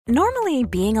Normally,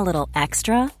 being a little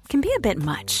extra can be a bit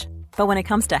much. But when it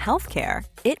comes to healthcare,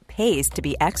 it pays to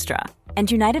be extra. And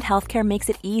United Healthcare makes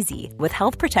it easy with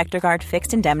Health Protector Guard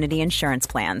fixed indemnity insurance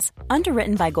plans.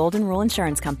 Underwritten by Golden Rule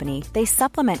Insurance Company, they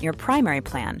supplement your primary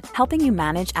plan, helping you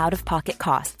manage out-of-pocket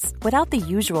costs without the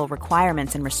usual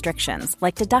requirements and restrictions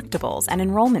like deductibles and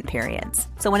enrollment periods.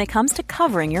 So when it comes to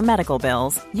covering your medical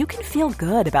bills, you can feel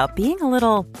good about being a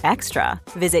little extra.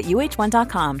 Visit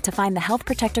uh1.com to find the Health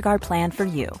Protector Guard plan for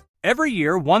you. Every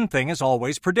year, one thing is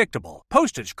always predictable.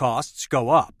 Postage costs go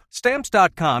up.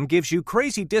 Stamps.com gives you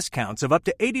crazy discounts of up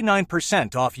to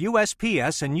 89% off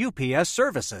USPS and UPS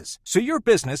services, so your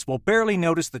business will barely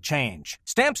notice the change.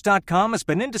 Stamps.com has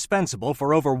been indispensable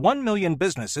for over 1 million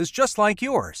businesses just like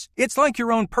yours. It's like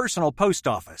your own personal post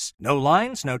office. No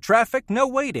lines, no traffic, no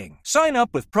waiting. Sign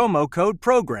up with promo code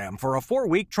PROGRAM for a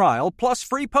 4-week trial plus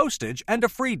free postage and a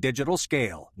free digital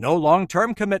scale. No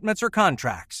long-term commitments or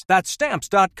contracts. That's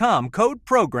Stamps.com, code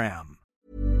PROGRAM.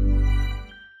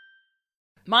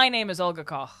 My name is Olga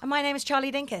Koch. And my name is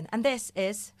Charlie Dinkin, and this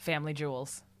is Family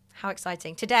Jewels. How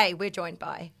exciting. Today, we're joined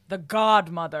by The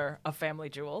godmother of Family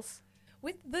Jewels.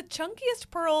 With the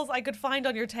chunkiest pearls I could find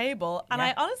on your table, and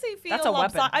Yeah. I honestly feel That's a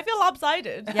weapon. I feel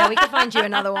lopsided. Yeah, we could find you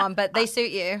another one, but they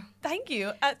suit you. Thank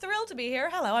you. Thrilled to be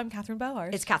here. Hello, I'm Catherine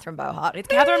Bohart. It's Catherine Bohart. It's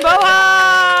Catherine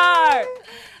Bohart!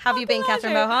 Have you been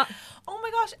Catherine pleasure. Bohart? Oh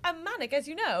my gosh, I'm manic, as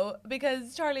you know,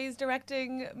 because Charlie's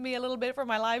directing me a little bit for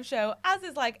my live show, as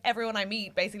is like everyone I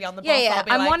meet basically on the bus. Yeah. I'll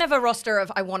be I'm like, one of a roster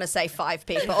of, I want to say 5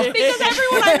 people. because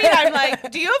everyone I meet, I'm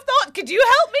like, do you have thought? Could you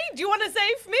help me? Do you want to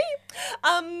save me?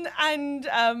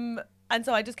 And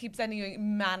so I just keep sending you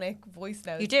manic voice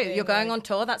notes. You do. being You're going like, on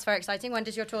tour. That's very exciting. When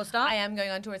does your tour start? I am going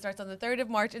on tour. It starts on the 3rd of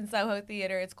March in Soho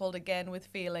Theatre. It's called Again with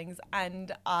Feelings.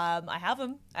 And I have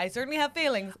them. I certainly have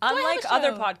feelings. Do I have Unlike a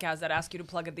other show? podcasts that ask you to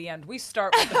plug at the end, we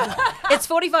start with the plug. It's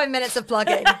 45 minutes of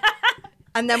plugging.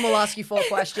 And then we'll ask you 4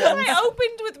 questions. I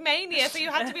opened with mania, so you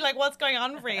had to be like, what's going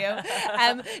on for you?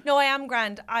 No, I am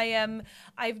grand.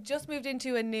 I've just moved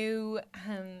into a new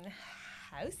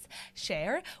house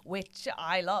share, which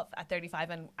I love at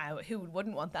 35, and who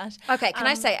wouldn't want that? Okay, can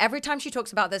I say, every time she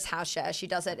talks about this house share, she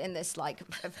does it in this, like,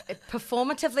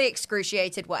 performatively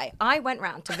excruciated way. I went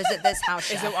round to visit this house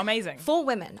share. Is it amazing? 4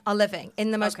 women are living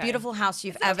in the most Okay. beautiful house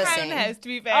you've It's ever a seen. townhouse, to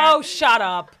be fair. Oh, shut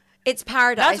up. It's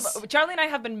paradise. Charlie and I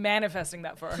have been manifesting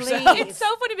that for ourselves. Please. It's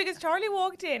so funny because Charlie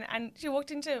walked in, and she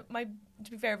walked into my, to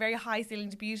be fair, very high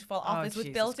ceilinged, beautiful office with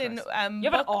Jesus built-in. Christ.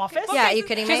 You have an office? Yeah, are you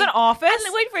kidding She me? has an office?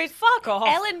 And wait for it. Fuck off.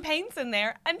 Ellen Paints in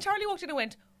there, and Charlie walked in and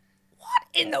went, "What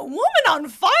in the woman on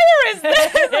fire is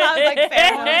this?" And I was like,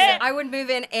 "Fair enough." I would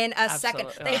move in a second.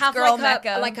 Absolutely. They It's have girl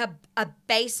like mecca. a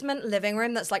basement living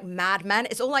room that's like Mad Men.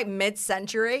 It's all like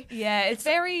mid-century. Yeah, it's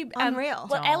very unreal.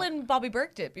 Well, Ellen Bobby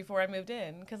Burked it before I moved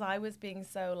in because I was being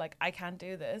so like, I can't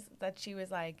do this, that she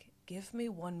was like, give me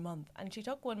 1 month. And she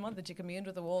took 1 month and she communed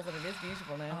with the walls, and it is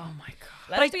beautiful now. Oh my God.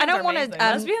 But Lesbians I don't are want amazing. to.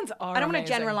 Lesbians are I don't want to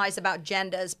amazing. generalize about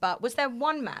genders, but was there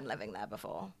one man living there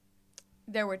before?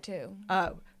 There were 2.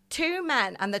 Oh, 2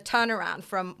 men, and the turnaround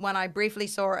from when I briefly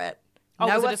saw it. Oh,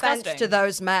 no was it offense disgusting? to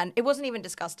those men. It wasn't even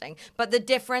disgusting, but the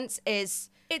difference is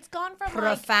It's gone from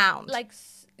profound. like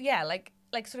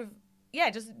sort of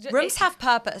just rooms have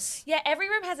purpose. Yeah, every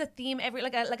room has a theme. Every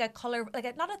like a color,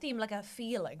 not a theme, like a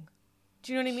feeling.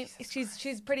 Do you know what I mean?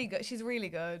 She's pretty good. She's really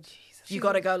good. You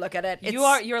got to go look at it.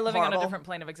 You're living on a horrible. different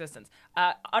plane of existence.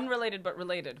 Unrelated but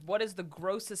related. What is the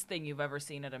grossest thing you've ever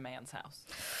seen at a man's house?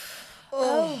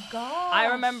 Oh God! I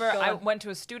remember I went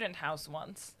to a student house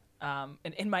once.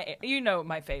 In my,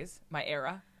 my phase, my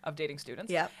era of dating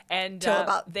students. Yeah. And Till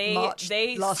about they March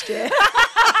last year.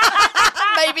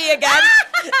 Maybe again.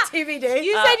 TBD.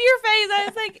 You said your face. I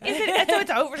was like, is it? So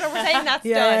it's over. So we're saying that's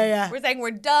done. Yeah. We're saying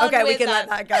we're done. Okay, we with can let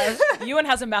that go. Ewan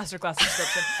has a masterclass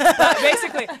subscription. But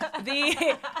basically,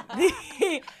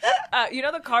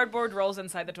 the cardboard rolls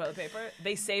inside the toilet paper.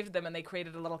 They saved them and they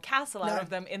created a little castle out of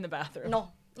them in the bathroom.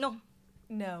 No.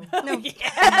 No.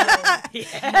 Yeah.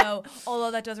 No.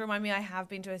 Although that does remind me, I have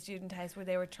been to a student house where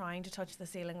they were trying to touch the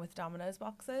ceiling with Domino's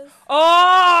boxes.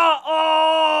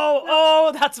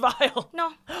 Oh, that's vile.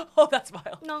 No. Oh, that's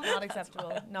vile. No. Not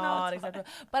acceptable. Not acceptable.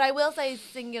 But I will say,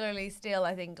 singularly, still,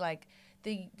 I think like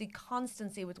the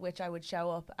constancy with which I would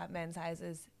show up at men's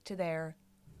houses to their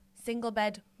single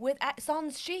bed with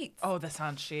sans sheets. Oh, the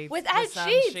sans sheet. Without the sans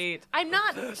sheets. sheet. I'm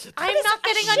not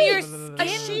getting on your A skin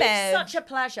sheet's bed. such a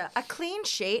pleasure. A clean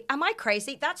sheet. Am I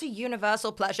crazy? That's a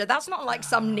universal pleasure. That's not like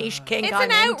some niche kink. It's I'm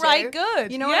an outright into.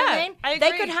 good. You know what Yeah, I mean? I They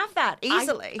agree. could have that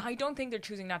easily. I don't think they're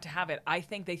choosing not to have it. I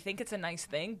think they think it's a nice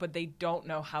thing, but they don't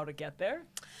know how to get there.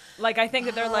 Like, I think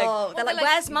that they're like, oh, they're like, like-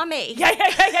 where's mummy? yeah.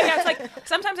 It's like,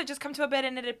 sometimes I just come to a bed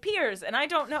and it appears, and I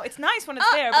don't know. It's nice when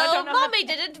it's there, but I don't know. Mommy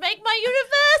didn't make my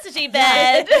university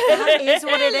bed. That is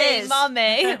what it Really, is.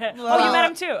 Mommy. Oh, you met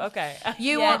him too? Okay.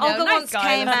 Olga nice once guy.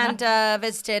 came and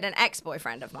visited an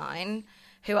ex-boyfriend of mine,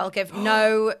 who I'll give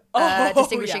no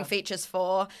distinguishing features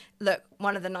for. Look,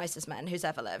 one of the nicest men who's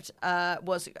ever lived.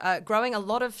 Was growing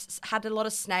had a lot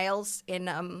of snails in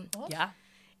Yeah.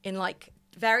 in like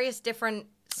various different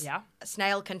Yeah.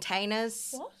 snail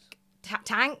containers. What?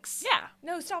 Tanks. Yeah.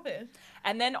 No, stop it.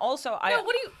 And then also, No,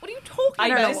 what are you talking I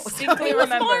about? distinctly He was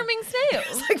remember. farming snails.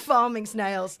 It's like farming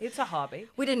snails. It's a hobby.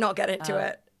 We did not get into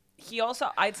it. He also,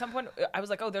 at some point, I was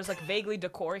like, oh, there's like vaguely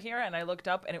decor here, and I looked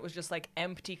up, and it was just like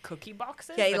empty cookie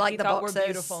boxes. Yeah, he that liked he the thought boxes. were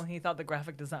beautiful, and he thought the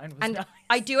graphic design was And nice.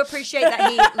 I do appreciate that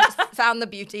he found the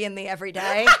beauty in the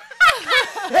everyday.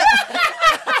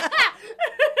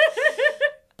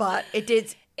 But it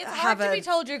did It's have hard to be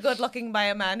told you're good looking by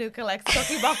a man who collects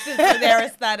cookie boxes for their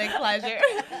aesthetic pleasure.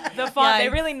 The font, they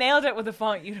Yikes. really nailed it with the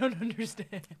font. You don't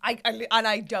understand. I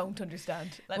don't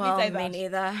understand. Let Well, me say me that.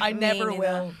 neither. I Me never neither.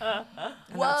 will. And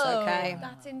that's okay.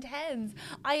 That's intense.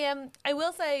 I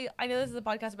will say, I know this is a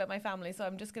podcast about my family, so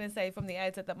I'm just gonna say from the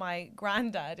outset that my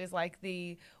granddad is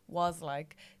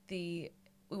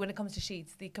when it comes to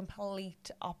sheets, the complete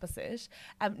opposite.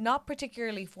 Not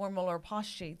particularly formal or posh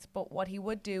sheets, but what he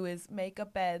would do is make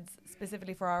up beds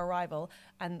specifically for our arrival.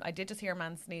 And I did just hear a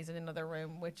man sneeze in another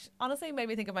room, which honestly made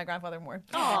me think of my grandfather more.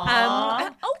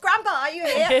 Oh, Grandpa, are you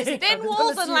here? Thin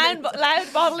walls and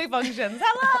loud bodily functions.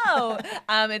 Hello.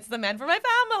 It's the men for my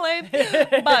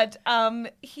family. But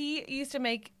he used to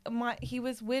make he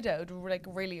was widowed like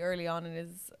really early on in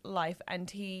his life, and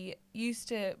he used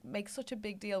to make such a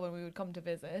big deal when we would come to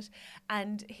visit.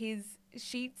 And his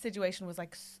sheet situation was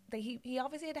like he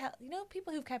obviously had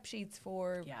people who've kept sheets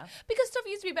for because stuff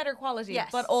used to be better quality, Yes.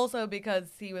 but also because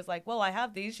he was like, well, I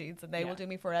have these sheets and they will do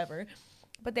me forever.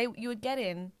 But you would get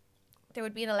in. There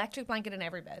would be an electric blanket in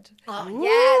every bed. Oh, Ooh,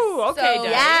 yes. okay, So, Daddy.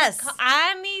 Yes.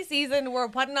 Any season we're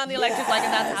putting on the electric blanket,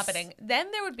 that's happening.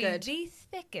 Then there would be Good. the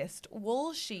thickest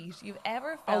wool sheet you've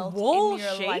ever felt wool in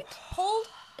your sheet? life. Pulled,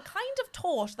 kind of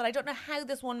taut, that I don't know how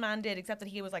this one man did, except that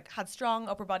he was like had strong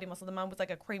upper body muscle. The man was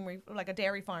like a creamery, like a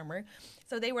dairy farmer.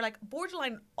 So they were like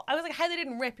borderline. I was like, how they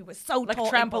didn't rip? He was so Like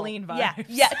taut. trampoline Yeah, vibes.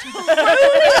 yeah.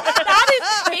 That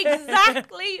is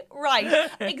exactly right.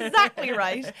 Exactly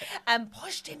right. And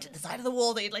pushed into the side of the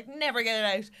wall that you'd like never get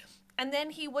it out. And then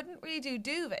he wouldn't really do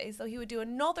duvet, so he would do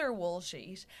another wool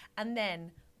sheet, and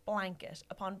then blanket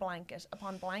upon blanket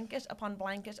upon blanket upon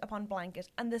blanket upon blanket,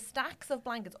 and the stacks of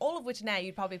blankets, all of which now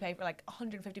you'd probably pay for like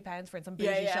 £150 for in some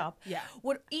bougie shop,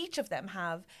 would each of them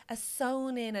have a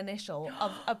sewn in initial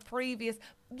of a previous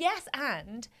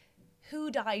and who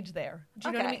died there. Do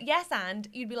you know what I mean? Yes, and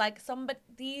you'd be like,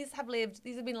 these have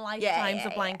been lifetimes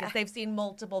of blankets. They've seen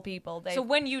multiple people. So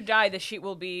when you die, the sheet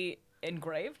will be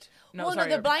engraved? No, sorry.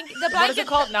 the blanket. What is it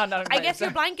called? No, not I engraved. guess your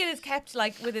blanket is kept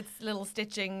like with its little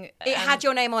stitching. It had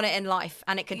your name on it in life,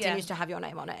 and it continues to have your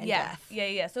name on it in death.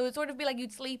 Yeah. So it'd sort of be like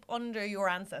you'd sleep under your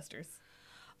ancestors.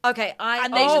 Okay,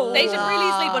 And they should really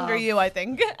sleep under you, I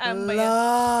think. But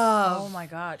yeah. Oh my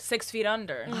God. 6 feet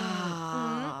under.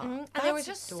 And there was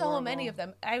just so many of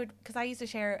them. Because I used to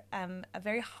share a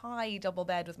very high double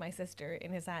bed with my sister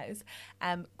in his house.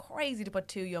 Crazy to put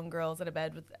two young girls in a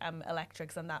bed with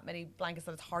electrics and that many blankets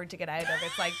that it's hard to get out of.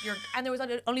 It's like and there was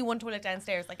only one toilet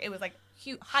downstairs. Like it was like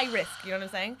high risk. You know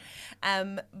what I'm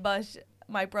saying? But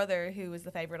my brother, who was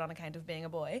the favorite on account of being a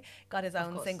boy, got his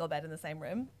own single bed in the same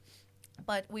room.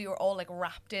 But we were all like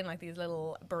wrapped in like these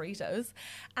little burritos,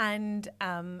 and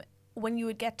when you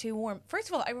would get too warm, first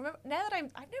of all, I remember now that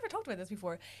I've never talked about this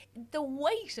before, the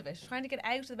weight of it, trying to get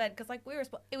out of the bed, because like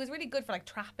it was really good for like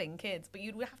trapping kids, but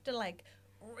you'd have to like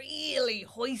really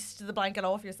hoist the blanket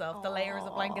off yourself, the layers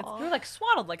of blankets. You were like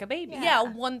swaddled like a baby. Yeah,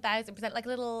 1,000%,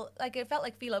 like it felt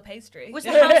like phyllo pastry. Was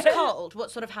the house cold? What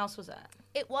sort of house was it?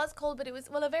 It was cold, but it was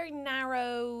a very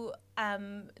narrow,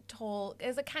 tall. It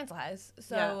was a council house,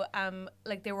 so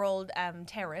like they were all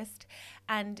terraced,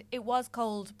 and it was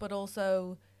cold, but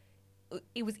also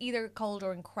it was either cold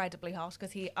or incredibly hot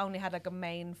because he only had like a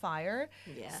main fire.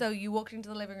 Yeah. So you walked into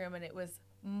the living room and it was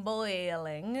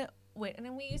boiling. And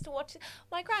then we used to watch.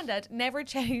 My granddad never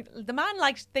changed. The man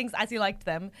liked things as he liked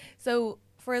them. So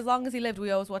for as long as he lived, we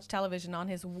always watched television on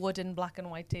his wooden black and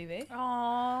white TV.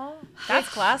 Aww. That's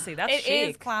classy. That's chic. It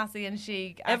is classy and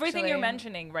chic. Everything you're actually.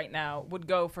 mentioning right now would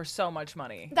go for so much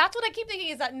money. That's what I keep thinking,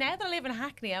 is that now that I live in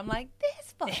Hackney, I'm like,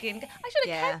 this fucking, I should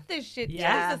have kept this shit.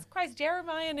 Yeah. Jesus Christ,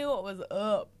 Jeremiah knew what was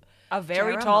up. A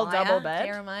very tall double bed.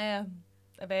 Jeremiah,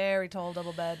 a very tall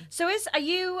double bed. So are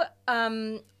you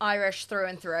Irish through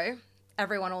and through?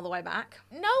 Everyone all the way back?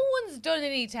 No one's done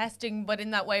any testing, but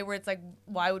in that way where it's like,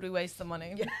 why would we waste the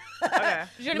money? Okay.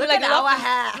 You know Look what I mean? at our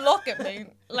hair. Look at me.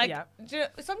 Like, Yeah. do you know,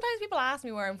 sometimes people ask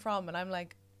me where I'm from, and I'm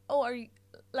like, oh, are you,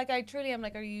 like, I truly am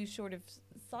like, are you sort of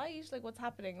sight? Like, what's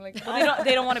happening? Like, Well,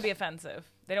 they don't want to be offensive.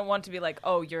 They don't want to be like,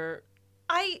 oh, you're.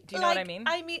 Do you know what I mean?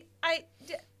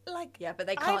 Like, Yeah, but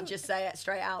they can't just say it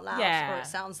straight out loud, Yeah. or it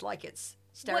sounds like it's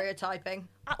stereotyping.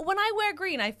 when I wear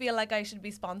green, I feel like I should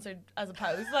be sponsored as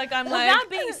opposed. Like, I'm Well, like. that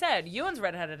being said, Ewan's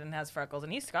redheaded and has freckles,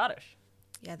 and he's Scottish.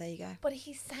 Yeah, there you go. But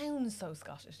he sounds so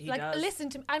Scottish. He like, does. listen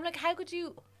to me. I'm like, how could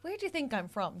you? Where do you think I'm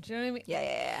from? Do you know what I mean?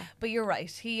 Yeah. But you're right.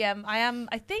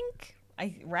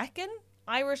 I reckon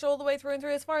Irish all the way through and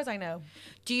through, as far as I know.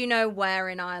 Do you know where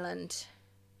in Ireland?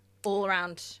 All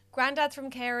around. Granddad's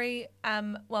from Kerry.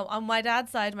 Well, on my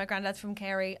dad's side, my granddad's from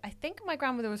Kerry. I think my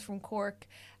grandmother was from Cork.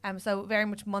 So very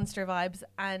much Munster vibes.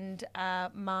 And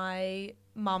my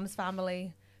mom's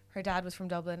family, her dad was from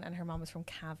Dublin and her mom was from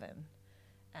Cavan.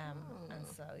 And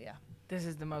so, yeah. This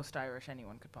is the most Irish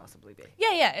anyone could possibly be.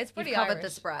 Yeah, it's pretty You've covered Irish. the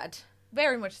spread.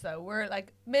 Very much so. We're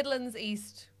like Midlands,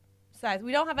 East, South.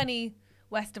 We don't have any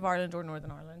west of Ireland or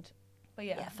Northern Ireland. But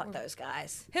yeah. Yeah, fuck those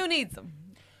guys. Who needs them?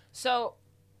 So,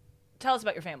 tell us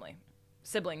about your family,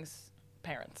 siblings,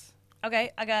 parents.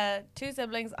 Okay, I got 2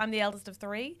 siblings. I'm the eldest of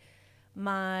 3.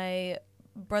 My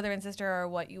brother and sister are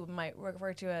what you might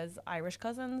refer to as Irish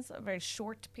cousins. A very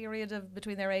short period of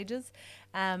between their ages.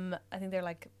 I think they're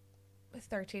like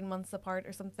 13 months apart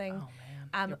or something. Oh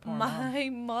man, your poor My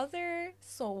mother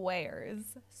swears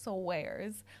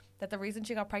that the reason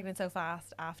she got pregnant so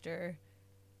fast after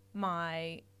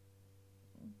my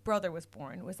brother was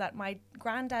born was that my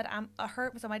granddad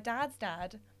so my dad's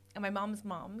dad and my mom's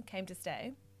mom came to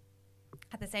stay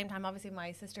at the same time. Obviously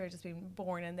my sister had just been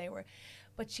born, and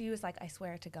but she was like, I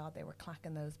swear to God they were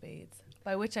clacking those beads,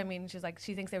 by which I mean she's like,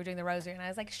 she thinks they were doing the rosary, and I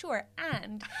was like, sure,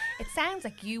 and it sounds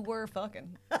like you were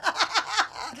fucking.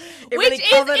 It Which really is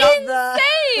covered insane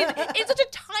up in such a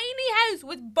tiny house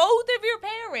with both of your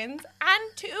parents and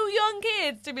 2 young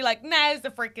kids to be like, now's the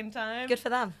freaking time. Good for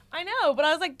them. I know, but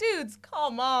I was like, dudes,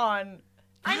 come on.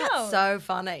 I know. That's so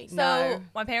funny. So No.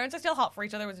 my parents are still hot for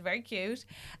each other, which is very cute.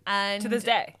 And To this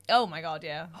day. Oh my God,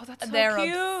 yeah. Oh, that's so They're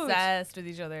cute. obsessed with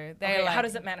each other. They're Okay, like, how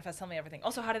does it manifest? Tell me everything.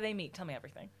 Also, how did they meet? Tell me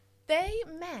everything. They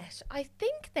met, I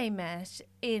think they met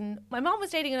my mom was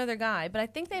dating another guy, but I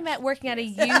think they met working at a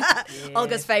youth.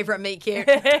 Olga's favorite meet cute.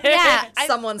 Yeah.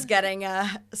 Someone's getting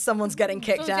kicked Someone's out.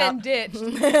 getting ditched.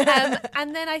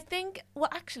 And then I think, well,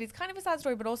 actually, it's kind of a sad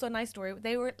story, but also a nice story.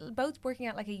 They were both working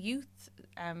at like a youth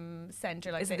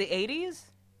center. Like Is it the 80s?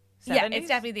 Yeah, 70s? it's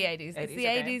definitely the 80s. It's the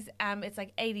 80s, 80s. It's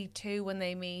like 82 when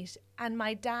they meet. And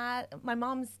my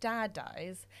mom's dad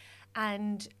dies.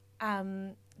 And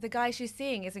the guy she's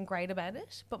seeing isn't great about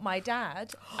it. But my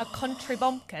dad, a country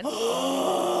bumpkin,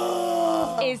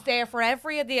 is there for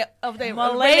every of the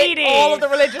My lady. all of the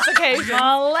religious occasions.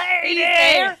 My lady. He's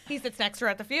there. He sits next to her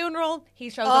at the funeral. He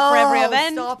shows up for every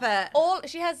event. Stop it.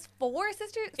 She has 4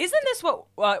 sisters. Isn't this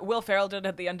what Will Ferrell did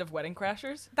at the end of Wedding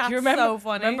Crashers? That's Do you remember? so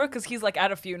funny. Remember? Because he's like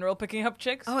at a funeral picking up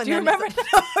chicks. Oh, and Do you then remember?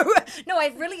 No,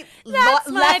 I've really That's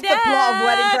my left the plot of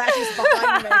Wedding dad. Crashers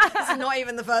behind me. This is not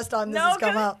even the first time this has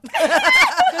come up.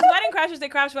 Because Wedding Crashers, they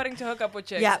crash wedding to hook up with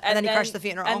chicks. Yeah, and then he crashed the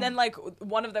funeral. And then like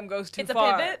one of them goes too It's a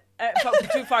far. pivot.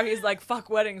 Too far. He's like, fuck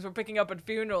weddings. We're picking up at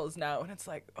funerals now. And it's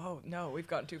like, oh no, we've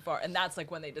gone too far. And that's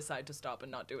like when they decide to stop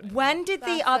and not do it anymore. When did the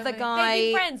That's other so funny. guy... They've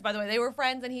been friends, by the way. They were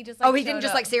friends, and he just like Oh, he didn't showed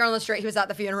just up. like see her on the street. He was at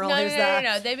the funeral. No, He was there.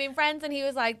 no. They've been friends, and he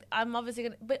was like, I'm obviously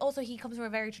gonna. But also, he comes from a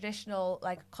very traditional,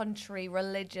 like, country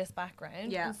religious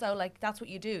background. Yeah. And so, like, that's what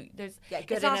you do. There's Yeah,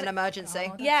 good it's in not an like-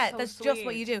 emergency. Oh, Yeah, so that's just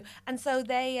what sweet. you do. And so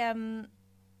they,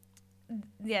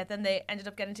 then they ended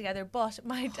up getting together. But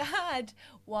my dad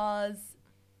was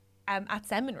at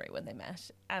seminary when they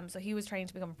met. So he was trained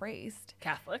to become a priest.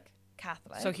 Catholic.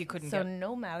 Catholic, So he couldn't so get-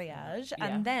 no marriage. Yeah.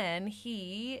 And then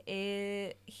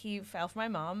he fell for my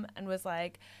mom and was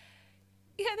like,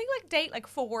 yeah, I think like date like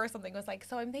 4 or something, was like,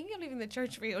 so I'm thinking of leaving the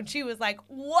church for you. And she was like,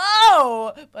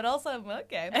 whoa, but also I'm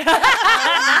okay.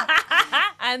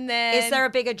 And then... Is there a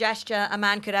bigger gesture a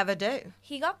man could ever do?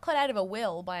 He got cut out of a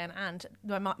will by an aunt.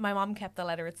 My mom kept the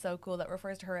letter. It's so cool. That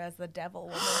refers to her as the devil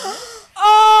woman.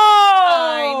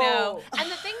 I know.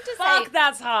 And the thing to say... Fuck,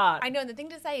 that's hot. I know, and the thing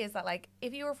to say is that, like,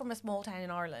 if you were from a small town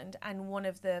in Ireland and one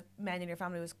of the men in your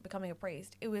family was becoming a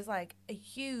priest, it was, like, a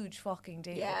huge fucking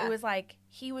deal. Yeah. It was, like,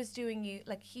 he was doing you...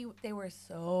 Like, they were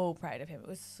so proud of him. It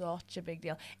was such a big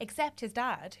deal. Except his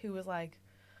dad, who was like...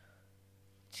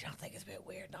 Do you not think it's a bit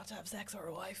weird not to have sex or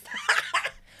a wife?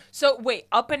 So, wait,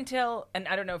 up until... And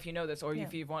I don't know if you know this or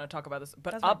if you want to talk about this,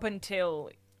 but That's up fine.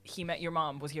 until he met your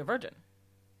mom, was he a virgin?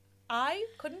 I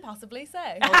couldn't possibly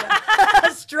say.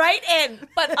 Straight in.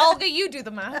 But Olga, you do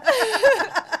the math.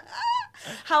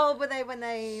 How old were they when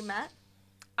they met?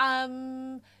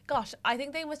 Gosh, I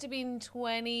think they must have been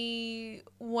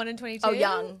 21 and 22. Oh,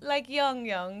 young. Like young,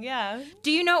 yeah.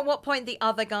 Do you know at what point the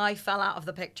other guy fell out of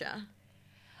the picture?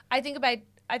 I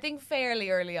think fairly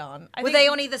early on. Were they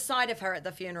on either side of her at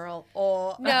the funeral,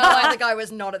 or No, the other guy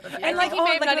was not at the funeral? And like, he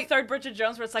may have like not the third Bridget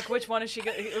Jones, where it's like, which one is she?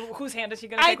 Whose hand is she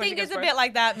gonna I take? when she think it's gets a birth? bit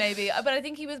like that, maybe. But I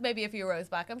think he was maybe a few rows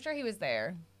back. I'm sure he was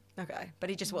there. Okay, but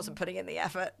he just wasn't putting in the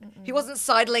effort. He wasn't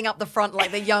sidling up the front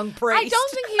like the young priest. I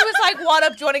don't think he was like, "What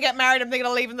up? Do you want to get married? I'm thinking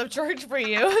of leaving the church for you."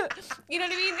 You know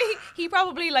what I mean? He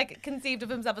probably like conceived of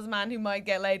himself as a man who might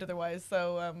get laid otherwise.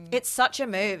 So It's such a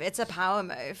move. It's a power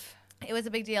move. it was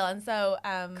a big deal, and so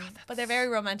but they're very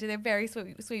romantic. They're very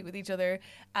sweet with each other.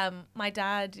 My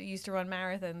dad used to run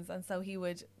marathons, and so he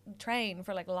would train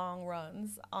for like long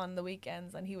runs on the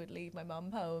weekends, and he would leave my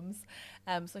mum poems,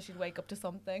 so she'd wake up to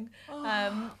something.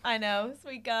 I know,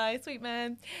 sweet guy, sweet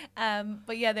man.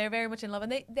 But yeah, they're very much in love,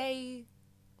 and they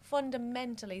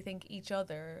fundamentally think each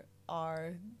other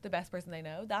are the best person they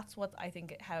know. That's what I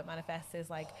think how it manifests is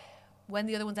like. When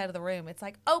the other one's out of the room, it's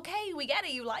like, okay, we get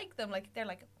it, you like them. Like, they're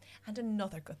like, and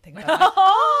another good thing about it.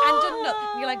 And another.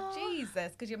 You're like,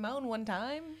 Jesus, could you moan one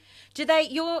time? Are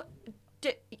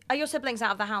your siblings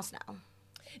out of the house now?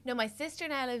 No, my sister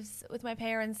now lives with my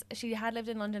parents. She had lived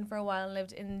in London for a while and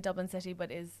lived in Dublin City,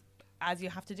 but is, as you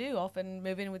have to do, often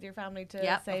move in with your family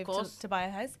to save to buy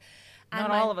a house. And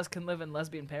Not all of us can live in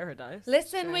lesbian paradise.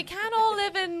 Listen, we can all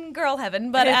live in girl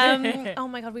heaven, but oh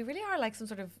my God, we really are like some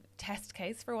sort of test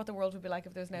case for what the world would be like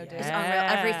if there was no dude. It's unreal.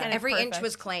 And it's Every inch perfect.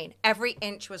 was clean. Every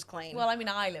inch was clean. Well, I mean,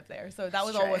 I live there, so that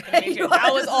was Sure. always going to be true.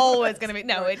 That was always going to be.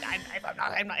 No,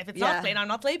 I'm not. If it's not clean, I'm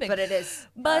not sleeping. But it is.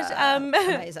 But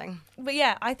amazing. But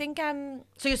yeah, I think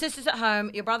So your sister's at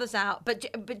home, your brother's out. But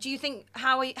do you think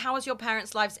how has your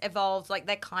parents' lives evolved? Like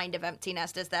they're kind of empty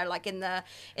nesters. They're like in the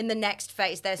next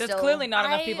phase. There's still clearly not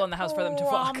enough people in the house for them to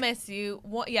fuck. I promise you.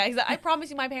 I promise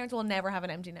you, my parents will never have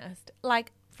an empty nest.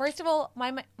 Like, first of all,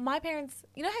 my parents.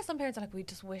 You know how some parents are like, we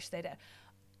just wish they did.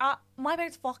 My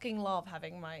parents fucking love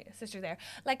having my sister there.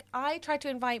 Like, I tried to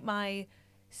invite my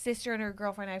sister and her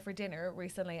girlfriend out for dinner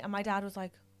recently, and my dad was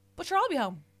like, "But sure, I'll be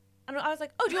home." And I was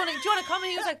like, "Oh, do you want to come?"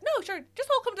 And he was like, "No, sure, just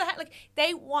all come to the house." Like,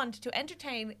 they want to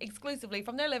entertain exclusively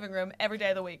from their living room every day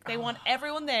of the week. They want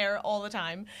everyone there all the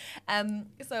time.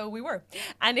 So we were,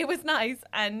 and it was nice.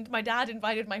 And my dad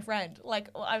invited my friend. Like,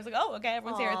 I was like, "Oh, okay,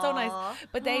 everyone's here. It's so nice."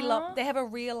 But they have a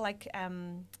real like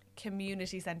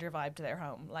community center vibe to their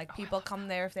home. Like, people come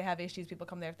there if they have issues. People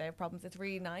come there if they have problems. It's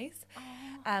really nice.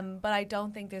 But I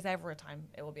don't think there's ever a time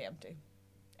it will be empty.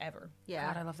 Ever. Yeah.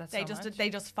 God, I love that so much. They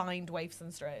just find waifs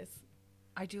and strays.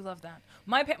 I do love that.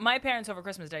 My parents over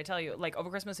Christmas, did I tell you, like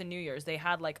over Christmas and New Year's, they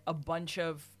had like a bunch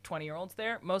of 20-year-olds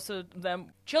there. Most of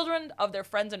them children of their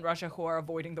friends in Russia who are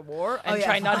avoiding the war and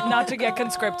trying not to get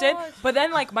conscripted. But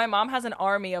then like my mom has an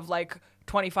army of like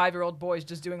 25-year-old boys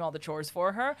just doing all the chores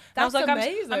for her. And I was like,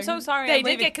 amazing. I'm so sorry. They I'm did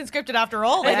leaving. get conscripted after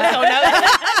all. They just don't know.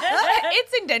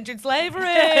 It's indentured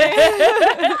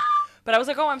slavery. But I was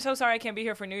like, oh, I'm so sorry I can't be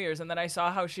here for New Year's. And then I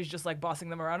saw how she's just like bossing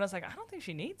them around. I was like, I don't think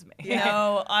she needs me.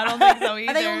 No, I don't think so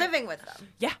either. Are they all living with them?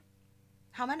 Yeah.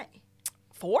 How many?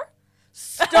 4?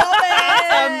 Stop it!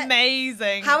 That's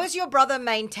amazing. How is your brother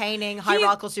maintaining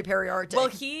hierarchical superiority? Well,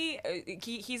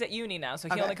 he's at uni now, so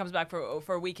he only comes back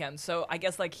for weekends. So I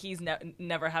guess like he's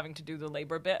never having to do the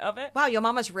labor bit of it. Wow, your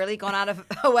mum has really gone out of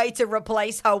her way to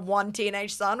replace her one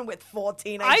teenage son with 4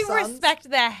 teenage sons. I respect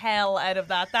the hell out of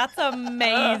that. That's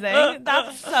amazing.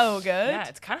 That's so good. Yeah,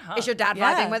 it's kind of hot. Is your dad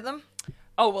vibing with them?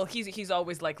 Oh well, he's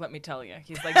always like, let me tell you.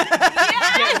 He's like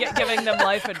giving them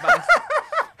life advice.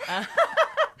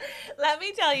 Let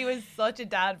me tell you, is such a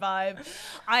dad vibe.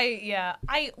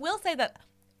 I will say that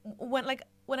when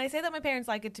I say that my parents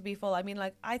like it to be full, I mean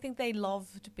like I think they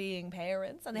loved being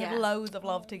parents and they have loads of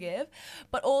love to give.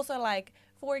 But also like,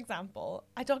 for example,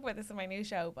 I talk about this in my new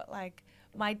show, but like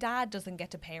My dad doesn't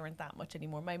get to parent that much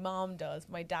anymore. My mom does.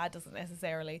 My dad doesn't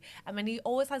necessarily. I mean, he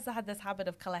always has had this habit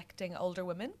of collecting older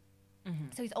women.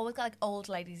 So he's always got like old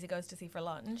ladies he goes to see for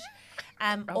lunch.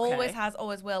 Always has,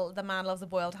 always will. The man loves a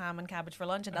boiled ham and cabbage for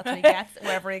lunch, and that's what he gets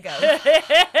wherever he goes.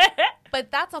 But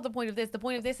that's not the point of this. The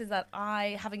point of this is that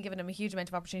I haven't given him a huge amount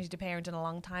of opportunity to parent in a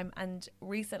long time. And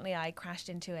recently I crashed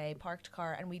into a parked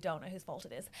car, and we don't know whose fault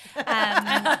it is.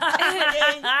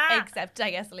 Except,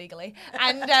 I guess, legally.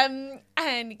 And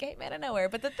he came out of nowhere.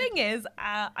 But the thing is,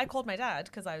 I called my dad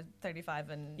because I was 35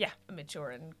 and immature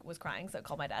and was crying. So I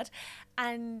called my dad.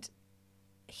 And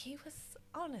he was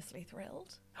honestly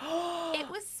thrilled. It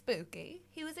was spooky.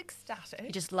 He was ecstatic.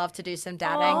 You just love to do some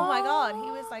dadding. Oh my God.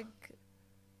 He was like,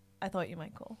 I thought you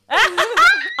might call.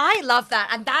 I love that.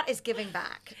 And that is giving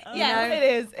back. Yeah, it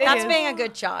is. That's being a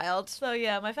good child. So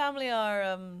yeah, my family are...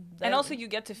 and also you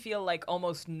get to feel like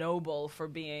almost noble for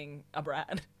being a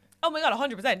brat. Oh my God,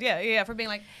 100%. Yeah, for being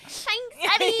like, thanks,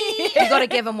 Eddie. You got to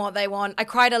give them what they want. I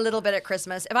cried a little bit at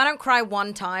Christmas. If I don't cry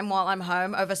one time while I'm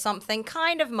home over something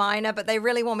kind of minor, but they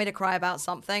really want me to cry about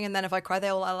something, and then if I cry, they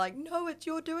all are like, no,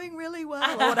 you're doing really well,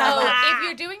 or whatever. If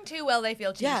you're doing too well, they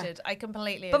feel cheated. Yeah. I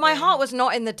completely But my agree. heart was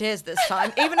not in the tears this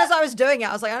time. Even as I was doing it,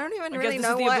 I was like, I don't even really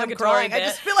know why I'm crying. bit. I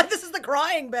just feel like this is the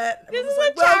crying bit. This is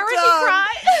like, a charity cry.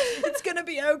 It's going to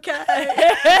be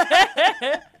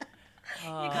okay. You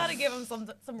gotta give them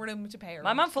some room to pay.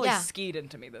 My mom fully Yeah. skied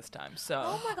into me this time,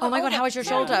 so. Oh my God, how is your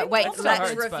shoulder? Wait, It still let's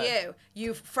hurts, but- review.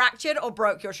 You fractured or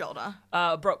broke your shoulder?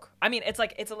 Broke. I mean, it's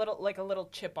a little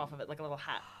chip off of it, like a little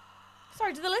hat.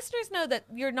 Sorry, do the listeners know that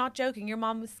you're not joking? Your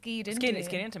mom was skied into you.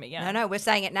 Skied into me, yeah. No, we're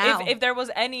saying it now. If there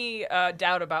was any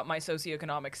doubt about my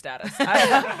socioeconomic status,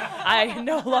 I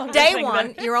no longer Day think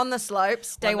one, that- you're on the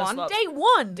slopes. Day On the one. slopes.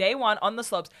 Day one on the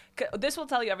slopes. This will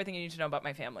tell you everything you need to know about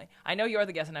my family. I know you're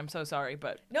the guest, and I'm so sorry,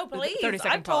 but No, please.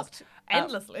 30-second I've pause. talked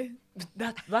endlessly.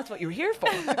 That's what you're here for.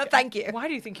 Thank you. Why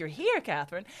do you think you're here,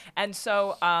 Catherine? And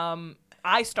so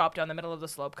I stopped down the middle of the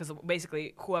slope because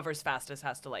basically whoever's fastest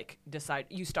has to like decide.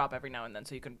 You stop every now and then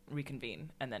so you can reconvene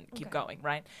and then keep going,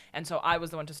 right? And so I was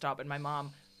the one to stop, and my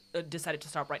mom decided to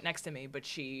stop right next to me, but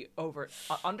she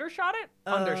undershot it,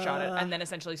 and then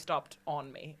essentially stopped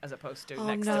on me as opposed to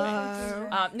next to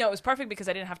me. No, it was perfect because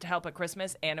I didn't have to help at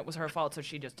Christmas, and it was her fault, so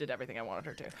she just did everything I wanted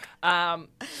her to.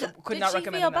 Could not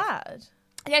recommend feel enough. bad?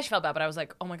 Yeah, she felt bad, but I was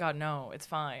like, oh my God, no, it's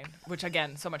fine. Which,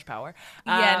 again, so much power.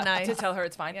 Yeah, nice. To tell her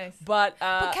it's fine. Nice. But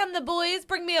Can the boys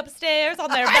bring me upstairs on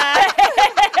their back?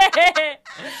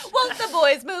 Won't the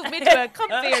boys move me to a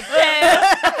comfier chair?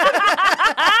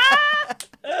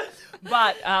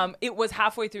 But it was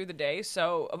halfway through the day,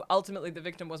 so ultimately the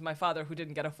victim was my father, who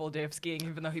didn't get a full day of skiing,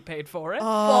 even though he paid for it.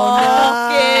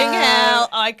 Fucking hell.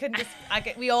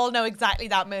 We all know exactly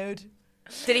that mood.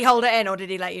 Did he hold it in or did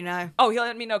he let you know? Oh, he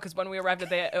let me know because when we arrived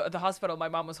at the hospital, my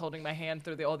mom was holding my hand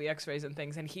through all the x-rays and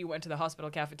things, and he went to the hospital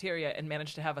cafeteria and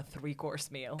managed to have a 3-course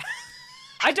meal.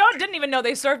 I didn't even know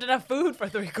they served enough food for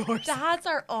 3 courses. Dads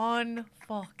are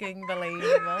unfucking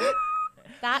believable.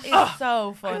 That is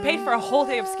so funny. I paid for a whole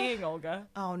day of skiing, Olga.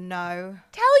 Oh, no.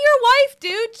 Tell your wife,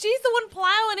 dude. She's the one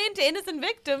plowing into innocent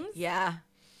victims. Yeah.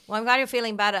 Well, I'm glad you're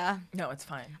feeling better. No, it's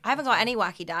fine. I haven't got any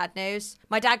wacky dad news.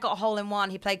 My dad got a hole-in-one.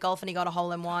 He played golf and he got a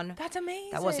hole-in-one. That's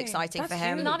amazing. That was exciting for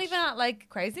him. huge. Not even at like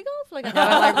crazy golf? Like, No,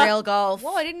 like real golf.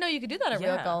 Whoa, I didn't know you could do that at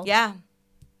real Yeah. golf. Yeah.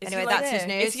 Is Anyway, he like- that's his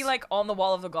news. Is he like on the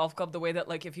wall of the golf club the way that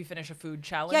like if you finish a food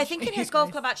challenge? Yeah, I think in his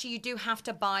golf club, actually, you do have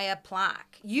to buy a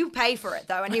plaque. You pay for it,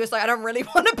 though. And he was like, I don't really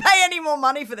want to pay any more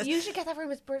money for this. You should get that for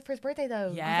his birthday,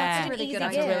 though. Yeah, That's a really good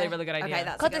that's idea. a really, really good idea. Okay,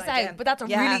 that's Cut a good this idea. out, but that's a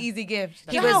Yeah. really easy gift.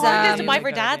 He You know was, how hard it is to really buy for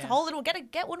good dads? idea. Hole in one.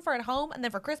 Get one for at home, and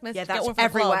then for Christmas, Yeah, get that's one for the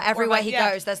everywhere. club. Everywhere Or he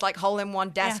yeah. goes, there's like hole-in-one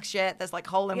desk shit. There's like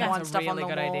hole-in-one That's a stuff on really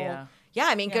the good wall. idea. Yeah,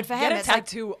 I mean, good for him. Get a It's like,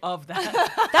 tattoo of that.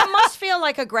 that must feel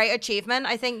like a great achievement.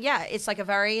 I think, yeah, it's like a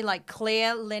very like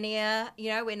clear, linear, you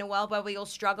know, in a world where we all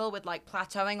struggle with like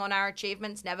plateauing on our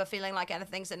achievements, never feeling like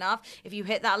anything's enough. If you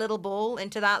hit that little ball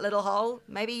into that little hole,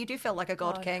 maybe you do feel like a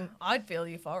god king. I'd feel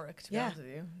euphoric, to be Yeah. honest with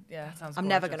you. Yeah. Sounds I'm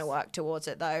never gorgeous. going to work towards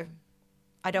it though.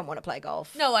 I don't want to play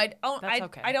golf. No, I'd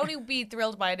okay. I'd only be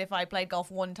thrilled by it if I played golf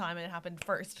one time and it happened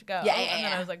first go. Yeah, And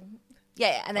then yeah. I was like,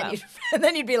 Yeah, and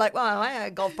then you'd be like, well, I'm a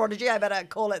golf prodigy. I better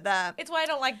call it there. it's why I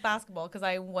don't like basketball, because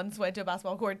I once went to a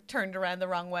basketball court, turned around the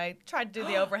wrong way, tried to do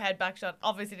the overhead back shot,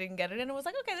 obviously didn't get it, and it was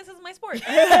like, okay, this isn't my sport.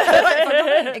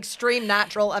 Extreme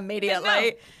natural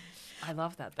immediately. I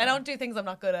love that. I don't do things I'm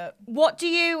not good at. What would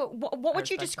you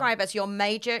respect describe as your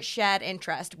major shared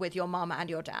interest with your mum and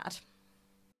your dad?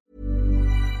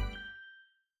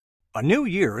 A new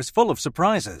year is full of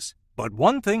surprises, but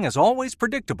one thing is always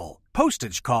predictable.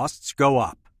 Postage costs go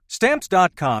up.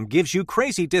 Stamps.com gives you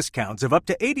crazy discounts of up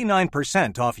to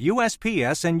 89% off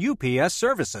USPS and UPS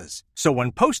services. So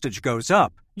when postage goes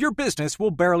up, your business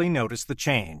will barely notice the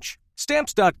change.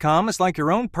 Stamps.com is like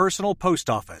your own personal post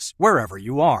office, wherever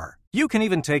you are. You can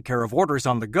even take care of orders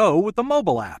on the go with the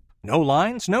mobile app. No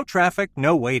lines, no traffic,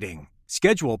 no waiting.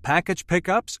 Schedule package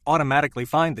pickups, automatically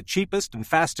find the cheapest and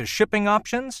fastest shipping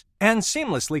options, and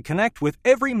seamlessly connect with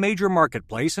every major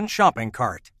marketplace and shopping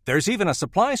cart. There's even a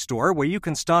supply store where you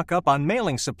can stock up on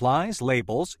mailing supplies,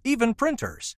 labels, even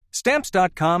printers.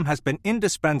 Stamps.com has been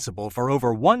indispensable for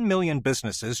over 1 million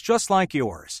businesses just like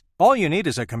yours. All you need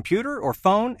is a computer or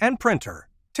phone and printer.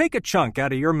 Take a chunk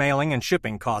out of your mailing and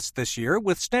shipping costs this year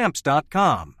with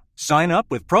Stamps.com. Sign up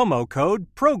with promo code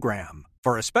PROGRAM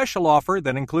for a special offer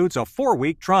that includes a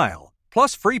 4-week trial,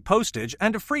 plus free postage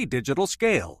and a free digital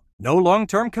scale. No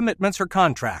long-term commitments or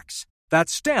contracts.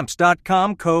 That's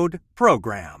Stamps.com code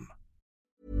PROGRAM.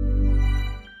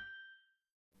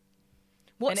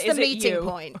 What's And the is it meeting you?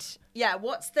 point? Yeah,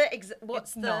 what's the...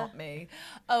 It's not me.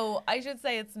 Oh, I should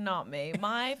say it's not me.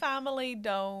 My family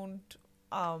don't...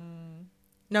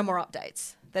 No more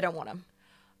updates. They don't want them.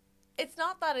 It's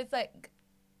not that. It's like,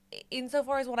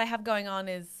 insofar as what I have going on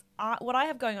is... what I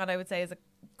have going on, I would say, is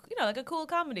like a cool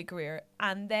comedy career.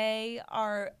 And they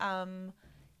are...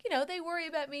 they worry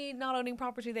about me not owning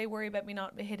property. They worry about me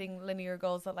not hitting linear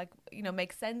goals that,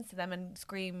 make sense to them and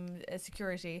scream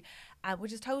security,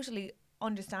 which is totally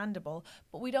understandable.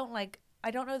 But we don't I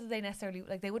don't know that they necessarily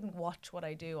they wouldn't watch what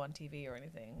I do on TV or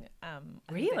anything.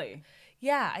 Really?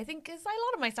 I think because a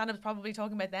lot of my stand-ups probably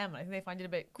talking about them. I think they find it a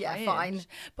bit cringe. Yeah, fine.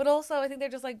 But also, I think they're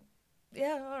just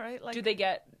yeah, all right. Do they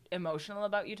get emotional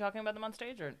about you talking about them on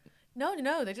stage, or No.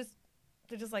 They're just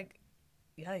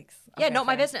yikes. Yeah, Okay, not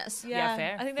my fair. business. Yeah,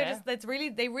 fair, I think fair.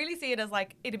 they really see it as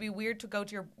it'd be weird to go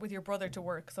to with your brother to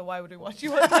work, so why would we watch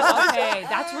you? Okay,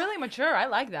 that's really mature. I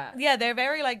like that. Yeah, they're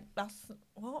very that's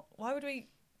what? Why would we?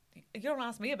 You don't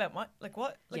ask me about my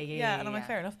what? Yeah, and I'm yeah.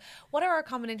 fair enough. What are our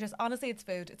common interests? Honestly, it's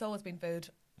food. It's always been food.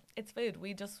 It's food.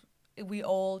 We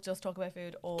all just talk about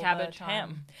food all Cabbage, the time.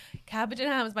 ham. Cabbage and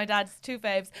ham is my dad's two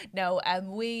faves. No,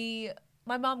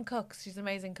 my mom cooks. She's an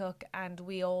amazing cook, and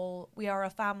we are a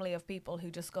family of people who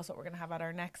discuss what we're going to have at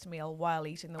our next meal while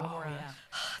eating the one we're at.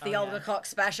 The Olga Cox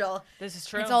special. This is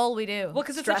true. It's all we do. Well,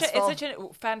 because it's such a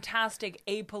fantastic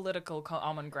apolitical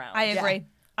common ground. I agree.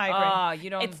 I agree.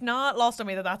 You don't. It's not lost on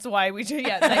me that's why we do.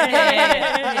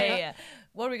 Yeah.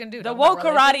 What are we gonna do? The Talk about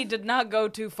religion? woke karate did not go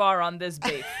too far on this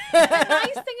beef. The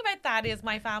nice thing about that is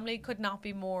my family could not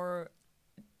be more.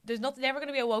 There's never going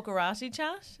to be a woke karate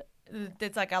chat.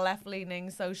 It's like a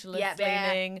left-leaning,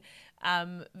 socialist-leaning,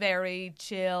 very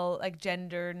chill,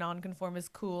 gender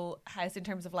non-conformist, cool house in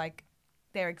terms of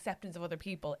their acceptance of other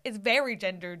people. It's very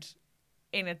gendered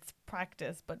in its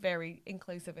practice, but very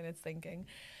inclusive in its thinking.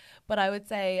 But I would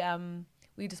say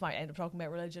we just might end up talking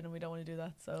about religion, and we don't want to do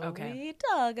that. So we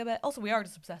talk about. Also, we are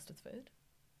just obsessed with food.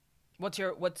 What's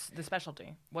the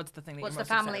specialty? What's the thing that What's you're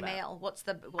the most family upset meal? What's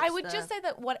I would just say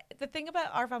that the thing about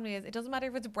our family is it doesn't matter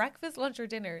if it's breakfast, lunch, or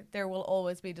dinner. There will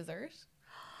always be dessert.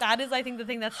 That is, I think, the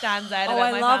thing that stands out. about? About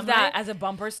I my love family. that as a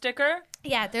bumper sticker.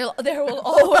 Yeah, there will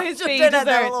always be dessert.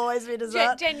 There will always be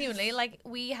dessert. Genuinely,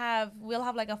 we'll have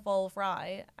a full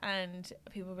fry, and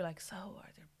people will be like, "So, are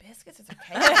there biscuits? Is there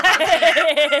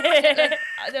cake?"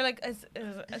 They're like,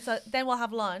 so then we'll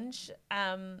have lunch,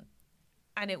 and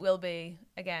it will be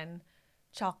again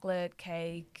chocolate,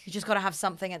 cake. You just got to have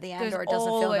something at the end, There's or it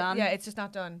doesn't feel done. Yeah, it's just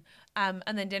not done. And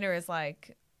then dinner is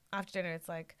after dinner, it's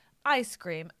ice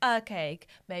cream, a cake,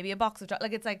 maybe a box of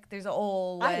chocolate. It's there's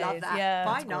always. I love that. Yeah,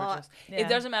 Why it's not? gorgeous. Yeah. It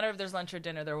doesn't matter if there's lunch or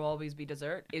dinner. There will always be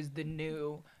dessert. Is the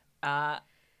new.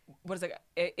 What is it?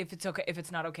 If it's okay, if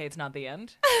it's not okay, it's not the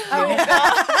end.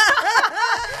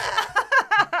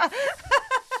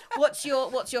 What's your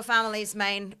family's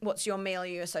main? What's your meal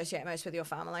you associate most with your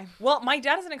family? Well, my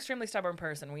dad is an extremely stubborn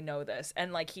person. We know this,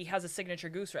 and he has a signature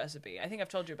goose recipe. I think I've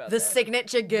told you about this.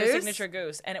 Signature goose. The signature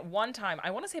goose. And at one time,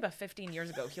 I want to say about 15 years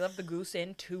ago, he left the goose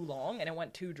in too long and it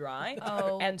went too dry.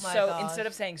 Oh, and my so gosh. instead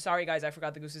of saying, "Sorry guys, I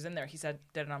forgot the goose is in there," he said,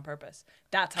 "Did it on purpose."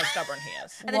 That's how stubborn he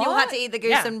is. And then you all had to eat the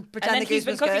goose Yeah. and pretend then the goose he's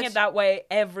been was cooking good. it that way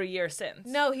every year since.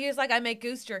 No, he was I make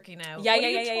goose jerky now. Yeah, What yeah,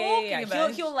 are you yeah, talking yeah.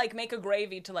 about? He'll make a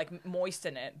gravy to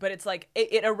moisten it, but it's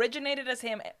it originated as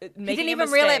him making He didn't a even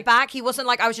reel it mistake. back. He wasn't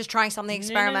I was just trying something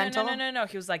experimental. No.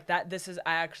 He was like that. This is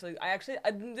I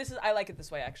like it this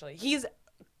way. Actually, he's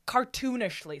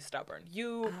cartoonishly stubborn.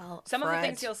 Some of the Fred.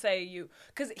 things he'll say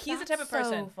because he's the type of That's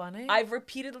so person. funny. I've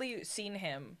repeatedly seen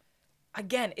him.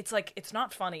 Again, it's it's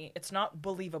not funny, it's not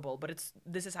believable, but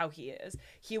this is how he is.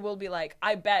 He will be like,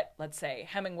 I bet, let's say,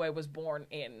 Hemingway was born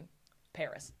in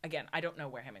Paris. Again, I don't know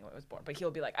where Hemingway was born, but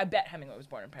he'll be like, I bet Hemingway was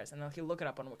born in Paris. And then he'll look it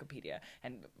up on Wikipedia.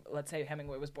 And let's say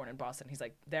Hemingway was born in Boston. He's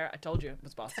like, there, I told you it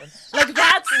was Boston. Like,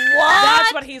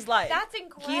 that's what he's like. That's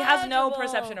incredible. He has no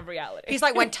perception of reality. He's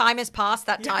like, when time is past,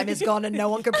 that time is gone and no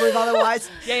one can prove otherwise.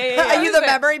 Yeah. Are you the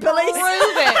memory police? Prove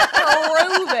it.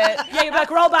 Yeah, you're like,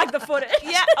 roll back the footage.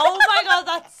 Yeah. Oh my God,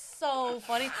 that's so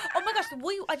funny. Oh my gosh,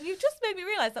 you just made me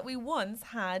realize that we once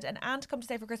had an aunt come to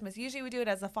stay for Christmas. Usually we do it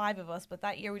as the 5 of us, but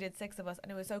that year we did 6 of us,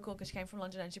 and it was so cool because she came from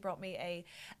London and she brought me a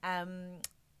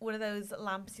one of those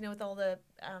lamps, you know, with all the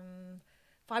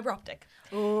fiber optic.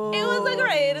 Ooh. It was the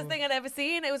greatest thing I'd ever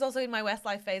seen. It was also in my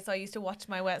Westlife phase, so I used to watch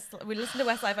we listened to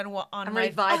Westlife and really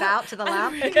vibe out to the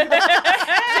lamp.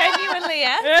 Genuinely,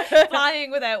 yes.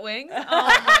 Flying without wings. Oh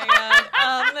my God,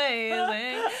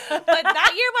 amazing. But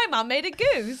that year my mum made a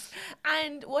goose,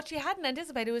 and what she hadn't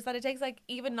anticipated was that it takes like,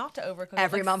 even not to overcook,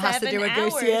 every mum has to do a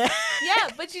hours. goose, yeah. Yeah,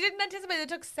 but she didn't anticipate it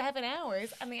took 7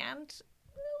 hours, and the aunt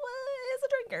is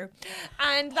a drinker,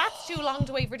 and that's too long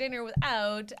to wait for dinner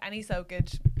without any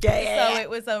soakage. Yeah. So it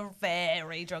was a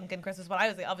very drunken Christmas. But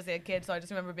I was obviously a kid, so I just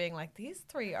remember being like, these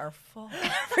 3 are full.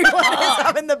 Everyone is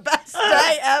having the best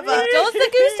day ever. Does the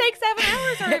goose take 7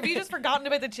 hours, or have you just forgotten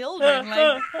about the children?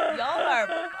 Like, y'all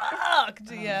are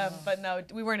fucked. Yeah, but no,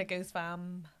 we weren't a goose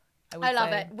fam. I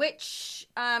love it. Which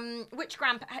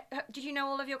did you know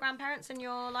all of your grandparents in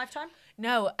your lifetime?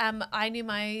 No, I knew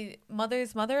my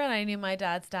mother's mother and I knew my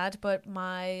dad's dad, but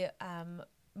my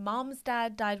mom's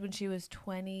dad died when she was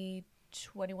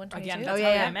 21, 22. Again, Oh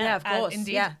yeah, of course.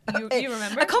 Indeed. Yeah. You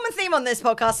remember? A common theme on this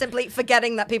podcast, simply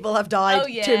forgetting that people have died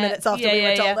 2 minutes after we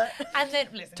were told it. And then,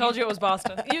 listen. Told you it was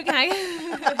Boston. You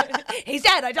can. He's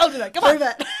dead. I told you that. Come on.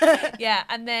 Prove it. Yeah,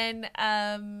 and then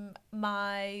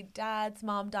my dad's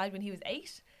mom died when he was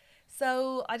 8,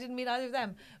 so I didn't meet either of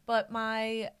them. But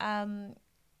my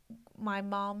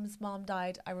mom's mom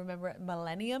died, I remember, at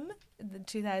Millennium, the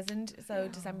 2000, so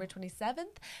December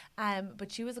 27th.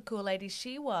 But she was a cool lady.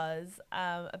 She was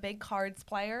a big cards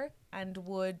player and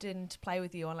wouldn't play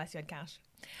with you unless you had cash.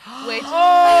 Which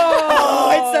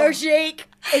it's so chic.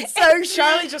 It's so chic.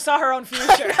 Charlie just saw her own future.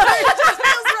 It just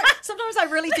feels like, sometimes I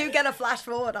really do get a flash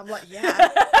forward. I'm like, yeah.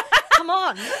 Come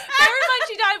on. Bear in mind,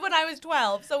 she died when I was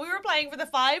 12, so we were playing for the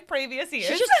 5 previous years.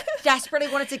 She just desperately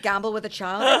wanted to gamble with a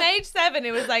child. From age 7, it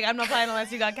was like, I'm not playing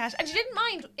unless you got cash. And she didn't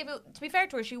mind, to be fair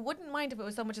to her, she wouldn't mind if it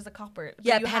was so much as a copper.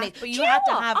 Yeah, pennies. But you had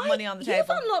to have money on the table.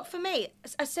 You've unlocked for me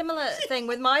a similar thing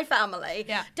with my family.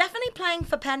 Yeah. Definitely playing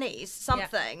for pennies,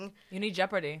 something. You need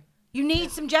Jeopardy. You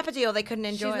need some Jeopardy or they couldn't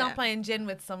enjoy it. She's not playing gin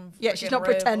with some. Yeah, she's not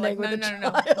rube. pretending like, with no, a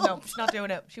no, child. No, she's not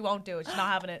doing it. She won't do it. She's not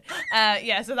having it.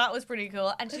 Yeah, so that was pretty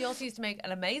cool. And she also used to make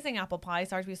an amazing apple pie.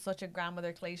 Sorry to be such a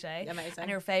grandmother cliche. Amazing.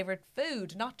 And her favourite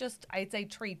food, not just, I'd say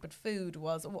treat, but food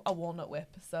was a walnut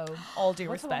whip. So all due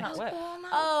What's a respect. walnut whip?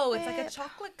 Oh, it's like a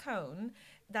chocolate cone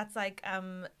that's like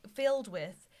filled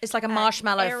with. It's like a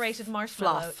marshmallow aerated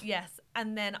marshmallow. fluff. Yes,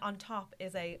 and then on top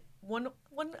is a one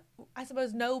I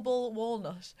suppose noble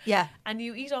walnut. Yeah. And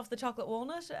you eat off the chocolate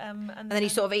walnut, and then you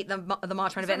sort of eat the marshmallow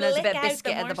sort bit, and there's a of bit lick of out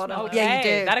biscuit the at the bottom. marshmallow. Yeah, you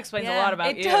do. That explains a lot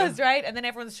about it you. It does, right? And then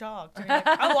everyone's shocked. And you're like,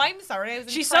 oh, I'm sorry. I was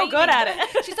in She's so good training. at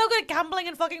it. She's so good at gambling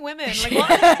and fucking women. Like, what?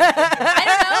 I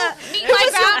don't know. Meet my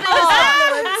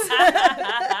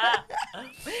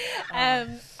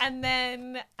grandma. And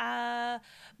then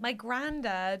my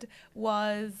granddad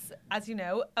was, as you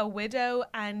know, a widow,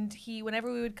 and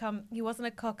whenever we would come, he wasn't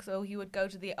a cook, so he would go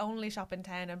to the only shop in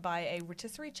town and buy a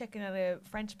rotisserie chicken and a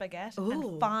French baguette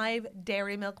and 5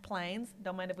 dairy milk plains.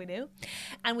 Don't mind if we do.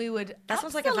 And we would. That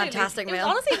sounds like a fantastic meal. It was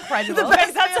honestly incredible.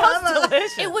 That sounds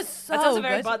delicious. It was so That sounds a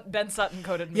very good. Ben Sutton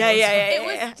coded meal. Yeah. It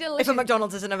was delicious. If a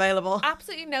McDonald's isn't available.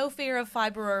 Absolutely no fear of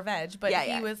fibre or veg, but Yeah, he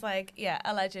yeah. was like,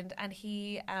 a legend. And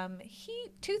he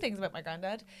 2 things about my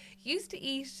granddad. He used to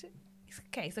eat.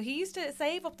 Okay, so he used to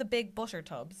save up the big butter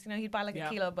tubs. You know, he'd buy like a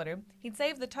kilo of butter. He'd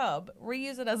save the tub,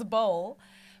 reuse it as a bowl,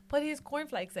 put his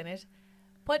cornflakes in it,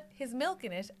 put his milk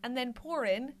in it, and then pour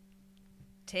in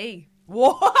tea.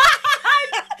 What?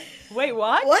 Wait,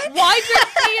 what? What? Why drink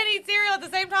tea and eat cereal at the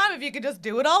same time if you could just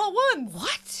do it all at once?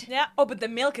 What? Yeah. Oh, but the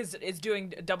milk is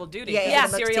doing double duty. Yeah, Yeah,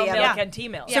 the milk's cereal tea, milk yeah. and tea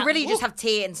milk. So really you just have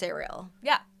tea and cereal,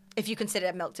 Yeah, if you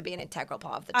consider milk to be an integral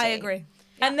part of the tea. I agree.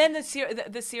 And then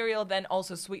the cereal then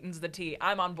also sweetens the tea.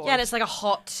 I'm on board. Yeah, and it's like a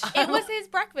hot... It was his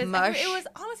breakfast. Mush. It was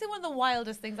honestly one of the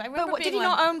wildest things. I remember But what, did being he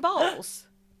like, not own bowls?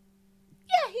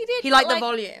 Yeah, he did. He but, liked the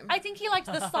volume. I think he liked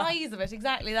the size of it.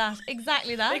 Exactly that.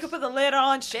 Exactly that. They could put the lid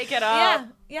on, shake it Yeah, up.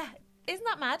 yeah. Isn't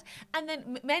that mad? And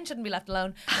then men shouldn't be left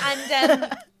alone.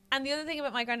 And and the other thing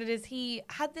about my granddad is he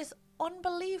had this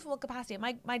unbelievable capacity.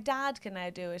 My dad can now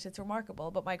do it. It's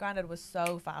remarkable. But my granddad was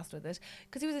so fast with it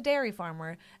because he was a dairy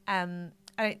farmer. And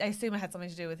I assume it had something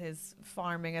to do with his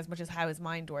farming as much as how his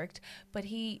mind worked. But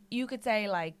you could say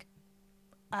like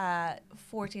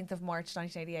 14th of March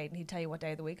 1988, and he'd tell you what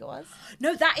day of the week it was.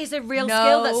 No, that is a real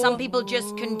skill that some people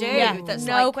just can do. Yeah, that's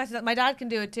no question. My dad can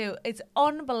do it too. It's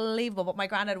unbelievable. But my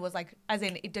granddad was like, as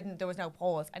in, there was no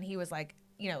pause, and he was like,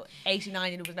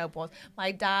 89, and there was no pause.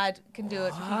 My dad can do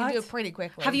it. He can do it pretty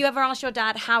quickly. Have you ever asked your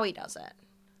dad how he does it?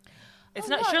 It's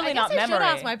surely not memory. I should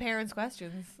ask my parents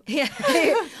questions. Yeah,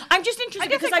 I'm just interested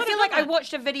because I feel like I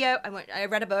watched a video, I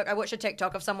read a book, I watched a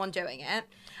TikTok of someone doing it,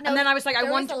 and then I was like,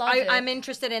 I'm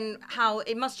interested in how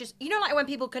it must just, like when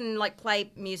people can like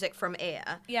play music from ear.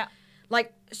 Yeah.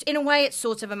 Like, in a way, it's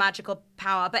sort of a magical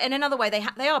power, but in another way,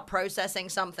 they are processing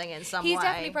something in some way. He's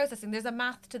definitely processing. There's a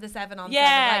math to the 7 on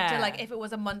 7. Like if it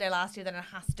was a Monday last year, then it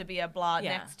has to be a blah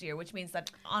next year, which means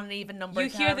that on an even number. You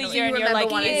hear the year and you're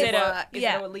like, is it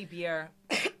a leap year?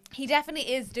 He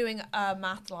definitely is doing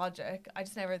math logic. I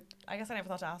guess I never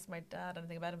thought to ask my dad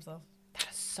anything about himself.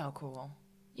 That's so cool.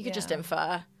 You could just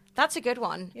infer. That's a good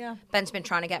one. Yeah. Ben's been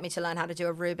trying to get me to learn how to do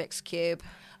a Rubik's Cube.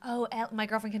 Oh, my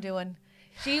girlfriend can do one.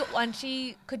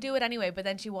 She could do it anyway, but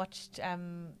then she watched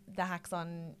the hacks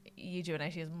on YouTube,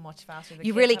 and she is much faster.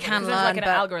 You really can learn. There's like an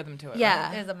algorithm to it. Yeah,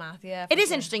 right? There's a math. Yeah, it is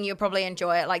interesting. You'll probably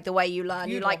enjoy it, like the way you learn.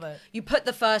 You put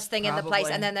the first thing in the place,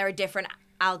 and then there are different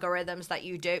algorithms that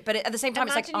you do. But at the same time,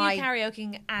 Imagine it's like you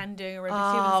karaokeing and doing a Rubik's Cube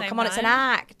at the same come on, time. it's an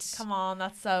act. Come on,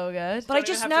 that's so good. But I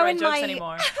just know in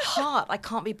my heart I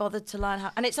can't be bothered to learn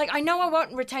how. And it's like I know I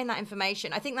won't retain that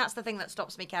information. I think that's the thing that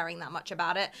stops me caring that much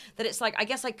about it. That it's like I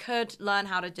guess I could learn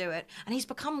how to do it. And he's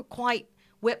become quite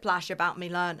whiplash about me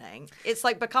learning. It's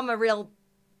like become a real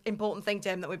important thing to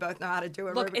him that we both know how to do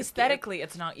a Rubik's Cube. Aesthetically,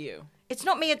 it's not you. It's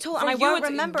not me at all, For and I you, won't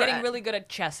remember getting really good at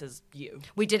chess is you.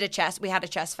 We had a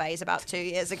chess phase about 2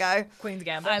 years ago. Queen's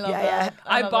Gambit. I love that.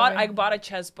 I bought a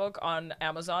chess book on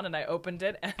Amazon, and I opened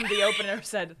it, and the opener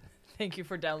said, "Thank you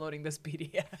for downloading this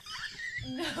PDF."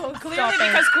 No, clearly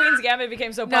because Queen's Gambit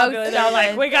became so popular, they're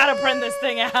like, we gotta print this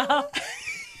thing out.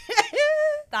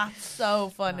 That's so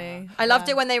funny. I loved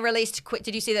it when they released.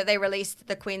 Did you see that they released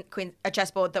the a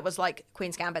chessboard that was like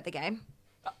Queen's Gambit the game?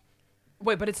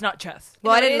 Wait, but it's not chess.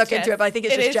 Well, I didn't look into it, but I think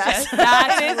it's just chess.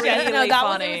 That's really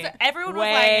funny. Everyone was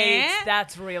like, eh?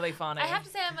 That's really funny. I have to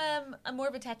say I'm more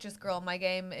of a Tetris girl. My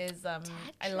game is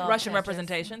I love Russian Tetris.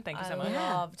 representation. Thank you so much.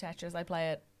 I love Tetris. I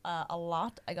play it a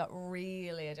lot. I got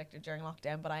really addicted during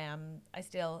lockdown, but I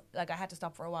still I had to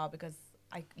stop for a while because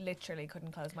I literally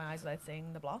couldn't close my eyes without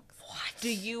seeing the blocks. What? Do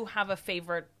you have a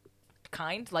favorite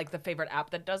kind, like the favorite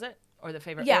app that does it, or the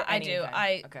favorite? Yeah, I do.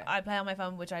 Okay. I play on my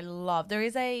phone, which I love.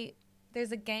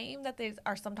 There's a game that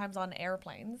are sometimes on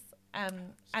airplanes,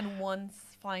 and once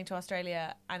flying to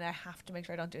Australia, and I have to make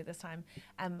sure I don't do it this time.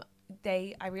 I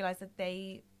realized that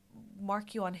they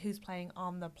mark you on who's playing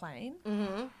on the plane.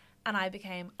 Mm-hmm. And I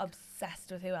became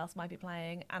obsessed with who else might be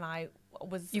playing, and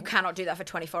You cannot do that for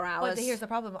 24 hours. But here's the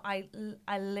problem: I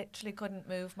literally couldn't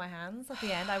move my hands at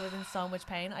the end. I was in so much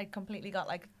pain. I completely got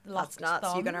locked. That's nuts.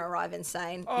 Thumb. You're going to arrive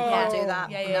insane. You can't do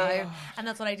that. Yeah. And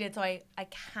that's what I did. So I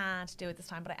can't do it this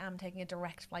time. But I am taking a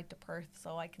direct flight to Perth,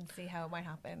 so I can see how it might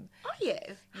happen. Are you?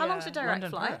 How long's a direct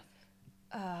flight? Perth.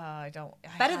 I don't.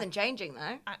 Better than changing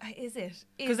though. Is it?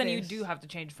 Because then you do have to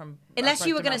change from. Unless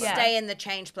you were going to stay in the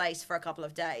change place for a couple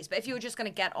of days, but if you were just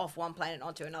going to get off one plane and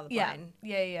onto another plane.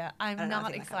 Yeah. I'm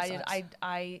not excited.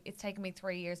 It's taken me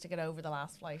 3 years to get over the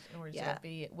last flight in order to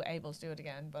be able to do it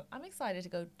again. But I'm excited to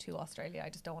go to Australia. I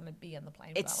just don't want to be in the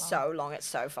plane. It's so long. It's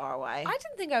so far away. I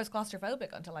didn't think I was claustrophobic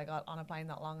until I got on a plane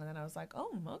that long, and then I was like,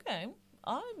 oh, okay.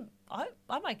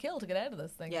 I might kill to get out of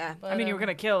this thing. Yeah, but, I mean, you were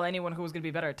gonna kill anyone who was gonna be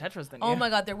better at Tetris than you. Oh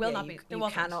my God, there will not be. There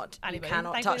cannot. Anybody. You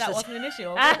cannot touch this. That wasn't an issue,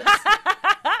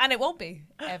 and it won't be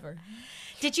ever.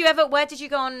 Did you ever? Where did you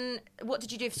go on? What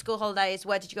did you do for school holidays?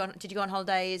 Where did you go? Did you go on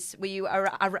holidays? Were you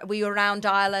around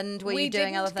Ireland? Were you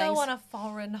doing other things? We didn't go on a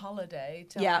foreign holiday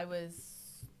till I was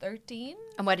 13.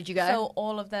 And where did you go? So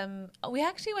all of them. We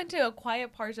actually went to a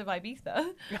quiet part of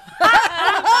Ibiza.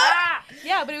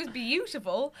 Yeah, but it was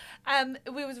beautiful.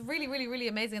 It was really, really, really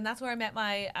amazing. And that's where I met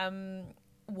my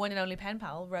one and only pen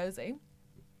pal, Rosie.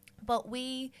 But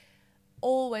we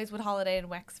always would holiday in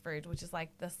Wexford, which is like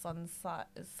the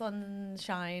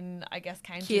sunshine, I guess,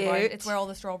 county. Cute. It's where all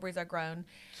the strawberries are grown.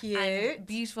 Cute. And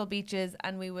beautiful beaches,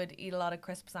 and we would eat a lot of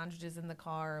crisp sandwiches in the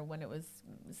car when it was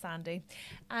sandy.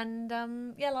 And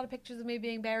a lot of pictures of me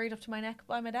being buried up to my neck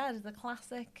by my dad. It's a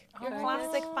classic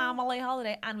family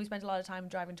holiday. And we spent a lot of time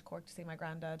driving to Cork to see my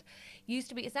granddad.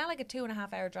 It's now like a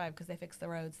 2.5 hour drive because they fixed the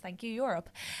roads. Thank you,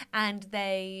 Europe.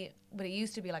 But it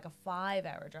used to be like a 5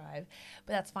 hour drive.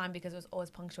 But that's fine because it was always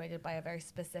punctuated by a very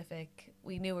specific.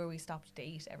 We knew where we stopped to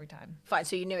eat every time. Fine,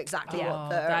 so you knew exactly what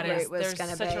the that route is, was going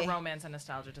to be. There's such a romance and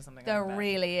nostalgia to something There like that.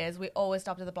 really is. We always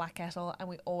stopped at the Black Kettle, and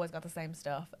we always got the same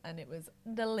stuff, and it was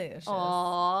delicious.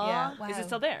 Aww. Yeah, wow. Is it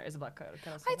still there? Is the Black Kettle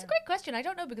still It's a great question. I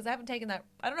don't know because I haven't taken that.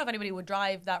 I don't know if anybody would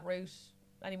drive that route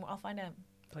anymore. I'll find out.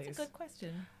 Please. It's a good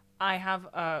question. I have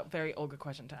a very Olga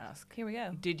question to ask. Here we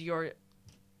go. Did your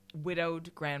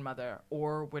widowed grandmother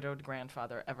or widowed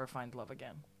grandfather ever find love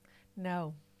again?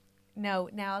 No. Now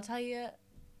I'll tell you,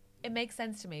 it makes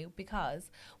sense to me because,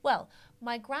 well,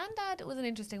 my granddad was an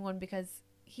interesting one because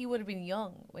he would have been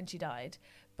young when she died,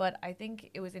 but I think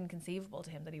it was inconceivable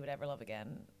to him that he would ever love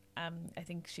again. I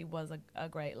think she was a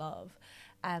great love.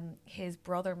 His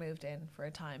brother moved in for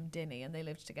a time, Dinny, and they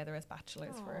lived together as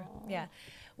bachelors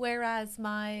Whereas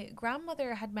my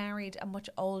grandmother had married a much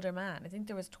older man. I think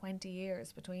there was 20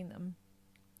 years between them.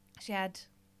 She had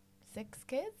 6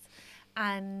 kids,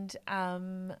 and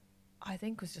I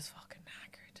think was just fucking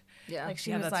knackered. Yeah. Like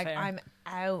she was like, fair. I'm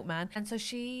out, man. And so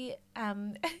she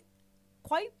I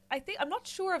think I'm not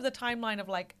sure of the timeline of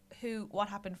like what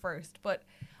happened first, but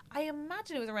I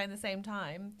imagine it was around the same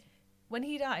time. When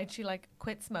he died, she like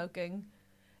quit smoking,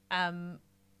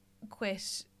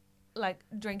 quit like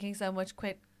drinking so much,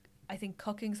 quit I think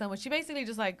cooking so much. She basically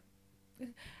just like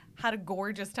had a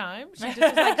gorgeous time. She just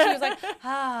was like,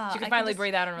 She could finally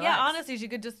breathe out and relax. Yeah, honestly, she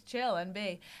could just chill and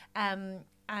be.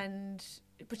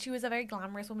 But she was a very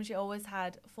glamorous woman. She always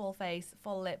had full face,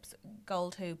 full lips,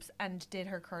 gold hoops, and did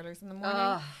her curlers in the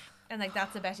morning. And like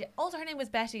that's a Betty. Also, her name was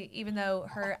Betty, even though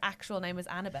her actual name was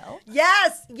Annabelle.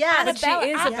 Yes. But she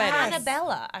is a Betty.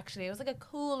 Annabella, actually. It was like a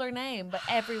cooler name, but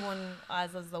everyone,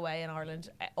 as is the way in Ireland,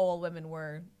 all women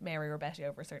were Mary or Betty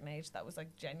over a certain age. That was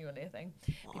like genuinely a thing.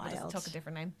 People just took a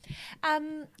different name.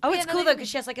 It's cool though because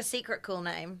she has like a secret cool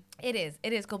name. It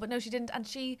is cool, but no, she didn't. And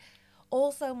she,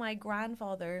 also my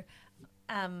grandfather,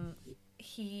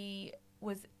 he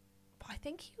was, I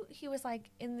think he was like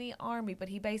in the army, but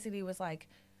he basically was like,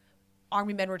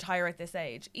 army men retire at this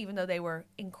age, even though they were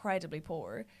incredibly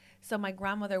poor. So my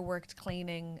grandmother worked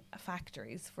cleaning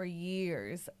factories for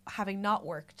years, having not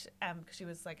worked, because she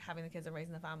was like having the kids and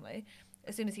raising the family.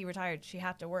 As soon as he retired, she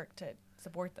had to work to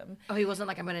support them. Oh, he wasn't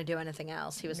like, I'm going to do anything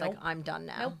else. He was like, I'm done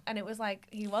now. Nope. And it was like,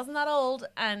 he wasn't that old.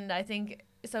 And I think,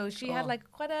 so she had like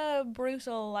quite a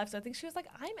brutal life. So I think she was like,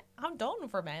 I'm done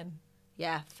for men.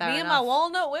 Yeah, fair enough. Me and my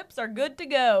walnut whips are good to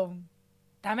go.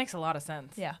 That makes a lot of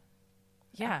sense. Yeah.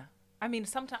 Yeah. I mean,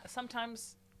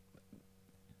 sometimes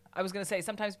I was going to say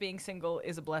sometimes being single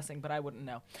is a blessing, but I wouldn't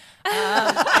know.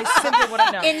 I simply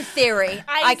wouldn't know. In theory,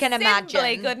 I can imagine.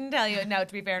 I couldn't tell you. No,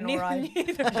 to be fair, nor I.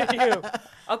 Neither do you.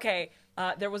 Okay,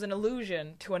 there was an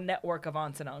allusion to a network of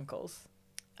aunts and uncles.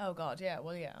 Oh, God, yeah.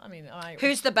 Well, yeah. I mean,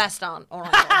 Who's the best aunt or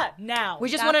uncle? Now. We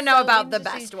just want to know about the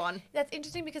best one. That's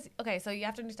interesting because, okay, so you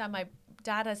have to understand my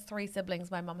dad has 3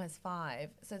 siblings, my mum has 5,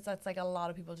 so that's like a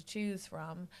lot of people to choose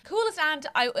from. Coolest aunt,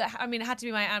 I mean, it had to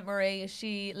be my Aunt Marie.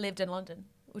 She lived in London,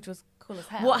 which was cool as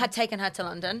hell. What had taken her to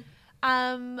London?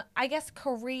 I guess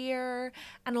career,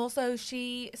 and also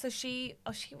she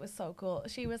was so cool.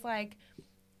 She was like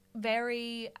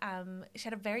very she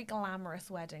had a very glamorous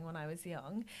wedding when I was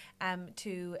young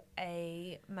to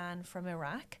a man from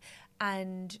Iraq,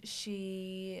 and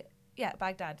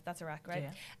Baghdad, that's Iraq, right?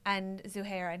 Yeah. And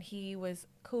Zuhair, and he was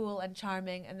cool and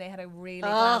charming, and they had a really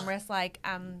glamorous, like,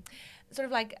 sort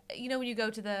of like, you know, when you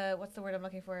go to the, what's the word I'm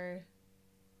looking for?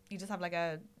 You just have like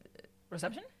a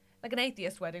reception? Like an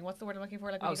atheist wedding. What's the word I'm looking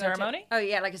for? Like ceremony? Oh,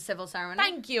 yeah, like a civil ceremony.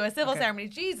 Thank you, a civil ceremony.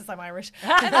 Jesus, I'm Irish.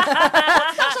 What's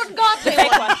that ungodly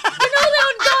one? You know the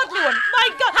ungodly one. My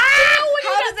God.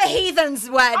 How do the heathens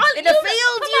wed? In a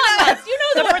field, you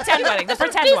know the pretend wedding. The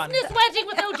pretend one. Business wedding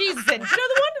with no Jesus in. You know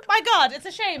the one? My God, it's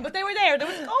a shame, but they were there. She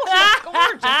was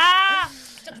gorgeous.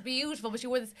 Such beautiful, but she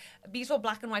wore this beautiful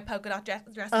black and white polka dot dress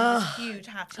with this huge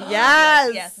hat.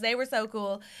 Yes, they were so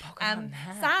cool.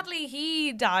 Sadly,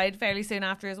 he died fairly soon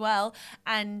after as well,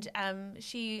 and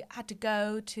she had to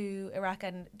go to Iraq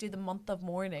and do the month of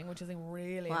mourning, which is a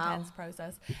really intense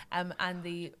process. And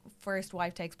the first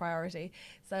wife takes priority.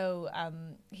 So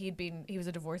he was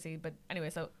a divorcee, but anyway,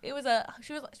 so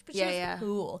she was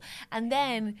cool. And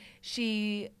then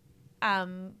she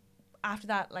after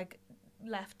that, like,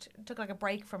 took like a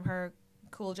break from her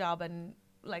cool job and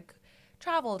like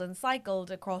traveled and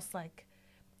cycled across like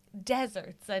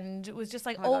deserts, and it was just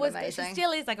like always she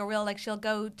still is like a real, like, she'll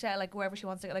go to like wherever she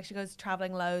wants to go, like she goes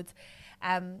traveling loads,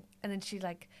 and then she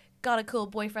like got a cool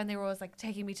boyfriend. They were always like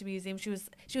taking me to museums. She was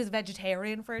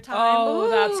vegetarian for a time. Oh,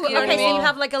 that's Ooh, cool. okay. So you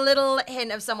have like a little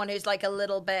hint of someone who's like a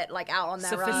little bit like out on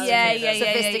their own.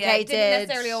 Sophisticated. Didn't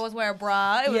necessarily always wear a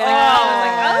bra. It was I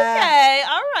Yeah. was like, okay,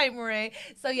 all right, Marie.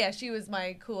 So yeah, she was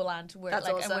my cool aunt. Where That's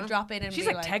like awesome. and would drop in and She's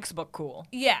be like textbook cool.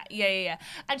 Yeah.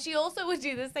 And she also would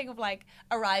do this thing of like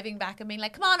arriving back and being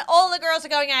like, come on, all the girls are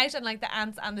going out, and like the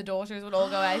aunts and the daughters would all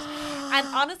go out. And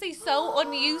honestly, so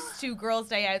unused to girls'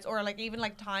 day outs or like even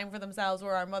like time for themselves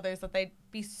were our mothers that they'd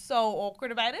be so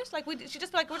awkward about it. Like she'd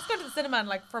just be like, we're just going to the cinema and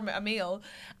like for a meal,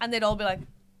 and they'd all be like,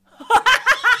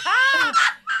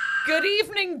 good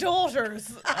evening, daughters.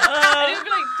 And it would be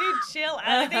like, dude, chill.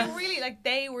 And they really like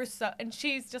they were so, and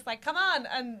she's just like, come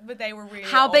on, but they were really.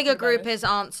 How big a awkward about group it. is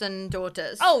aunts and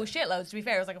daughters? Oh, shitloads, to be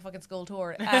fair. It was like a fucking school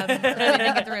tour. I didn't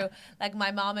think it through. Like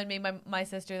my mom and me, my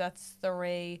sister, that's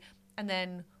 3. And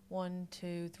then 1,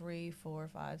 2, 3, 4,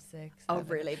 5, 6. Oh, 7.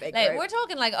 really big Like, group. we're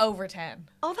talking like over 10.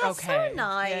 Oh, that's Okay. so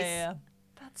nice. Yeah.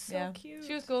 That's so cute.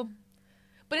 She was cool.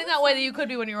 But in that way that you could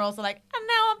be when you're also like, and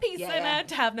now I'm peacing Yeah.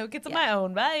 to have no kids of my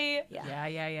own. Bye. Yeah.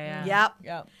 Yep. Yeah.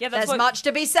 Yeah, that's There's what, much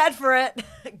to be said for it.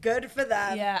 Good for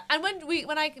them. Yeah. And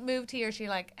when I moved here, she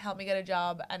like helped me get a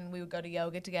job, and we would go to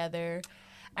yoga together.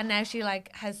 And now she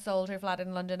like has sold her flat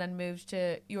in London and moved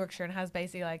to Yorkshire and has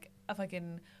basically like a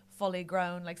fucking fully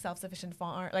grown like self-sufficient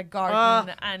farm, like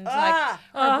garden, and like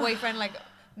her boyfriend like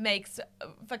makes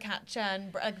focaccia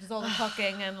and like does all the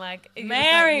cooking and like you're just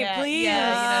Mary, like, please. you know what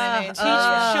I mean?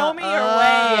 Show me your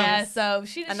way. Yeah, so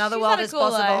Another she's world had a is cool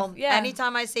possible. life. Yeah.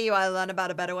 Anytime I see you, I learn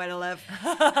about a better way to live.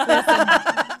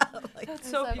 That's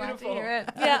so so glad to beautiful. hear it.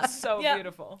 Yeah, so Yeah.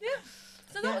 beautiful.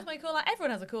 So that was my cool aunt.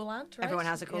 Everyone has a cool aunt, right? Everyone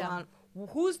has a cool Yeah. aunt.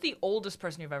 Who's the oldest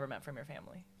person you've ever met from your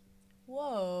family?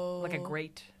 Whoa. Like a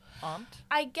great aunt?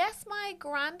 I guess my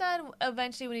granddad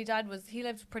eventually when he died he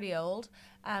lived pretty old,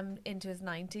 into his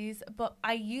 90s. But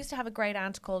I used to have a great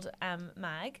aunt called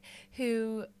Mag,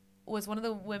 who was one of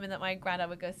the women that my granddad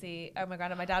would go see, or my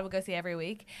dad would go see every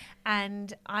week.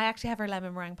 And I actually have her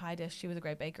lemon meringue pie dish. She was a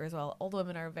great baker as well. All the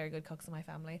women are very good cooks in my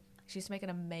family. She used to make an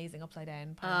amazing upside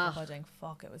down pineapple pudding.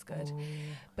 Fuck, it was good. Ooh.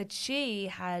 But she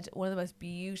had one of the most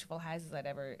beautiful houses I'd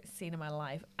ever seen in my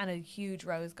life, and a huge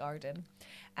rose garden.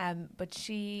 But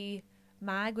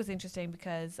Mag was interesting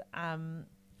because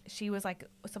she was like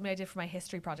somebody I did for my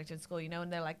history project in school, you know,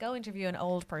 and they're like, go interview an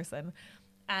old person.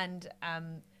 And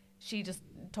she just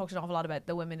talked an awful lot about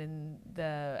the women in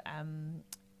the,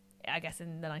 I guess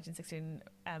in the 1916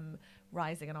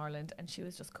 rising in Ireland, and she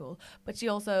was just cool. But she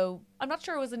also, I'm not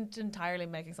sure, wasn't entirely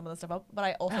making some of the stuff up, but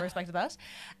I also respected that.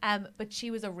 But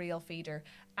she was a real feeder,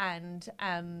 and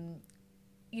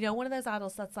you know, one of those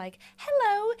adults that's like,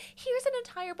 hello, here's an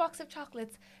entire box of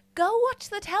chocolates, go watch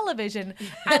the television.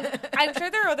 And I'm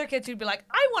sure there are other kids who'd be like,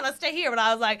 I want to stay here, but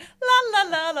I was like, la la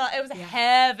la la, it was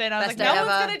heaven. I was Best like, no day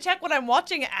one's ever. gonna check what I'm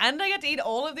watching, and I get to eat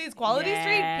all of these Quality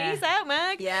Street. Peace out,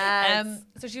 Mag. Yes.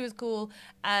 So she was cool,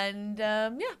 and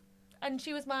and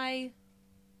she was my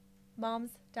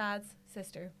mom's dad's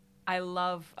sister. I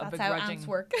love a That's how begrudging aunts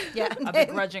work. Yeah. a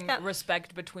begrudging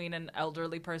respect between an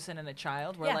elderly person and a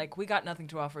child. We're Yeah. like, we got nothing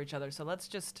to offer each other, so let's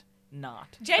just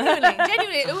not. Genuinely,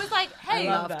 it was like, hey,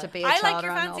 I love to be a I child like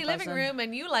your around an fancy old living person. room,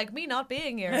 and you like me not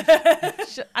being here.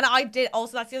 And I did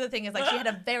also. That's the other thing is like she had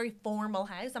a very formal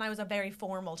house, and I was a very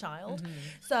formal child.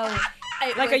 So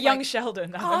it Like was a young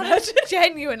Sheldon. honest,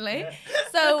 genuinely.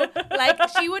 So like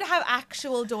she would have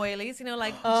actual doilies, you know,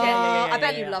 like I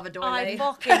bet you love a doily. I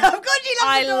fucking Of course you love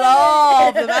I a doily.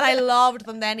 love them, and I loved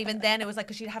them then. Even then, it was like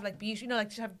because she'd have like beauty, you know,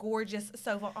 like she'd have gorgeous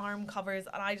sofa arm covers,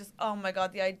 and I just, oh my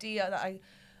god, the idea that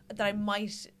I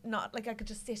might not, like I could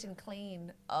just sit and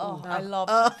clean. Oh, I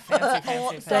loved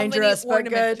Fancy. so Dangerous, many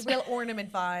but ornaments, good. real ornament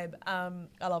vibe.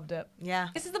 I loved it. Yeah.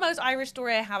 This is the most Irish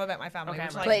story I have about my family. Okay,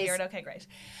 Would you I'm like to ready. hear it? Okay, great.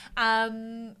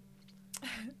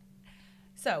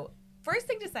 So first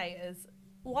thing to say is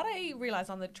what I realized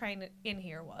on the train in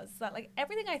here was that like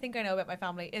everything I think I know about my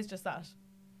family is just that.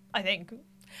 I think,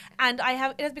 and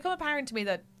it has become apparent to me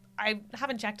that I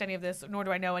haven't checked any of this, nor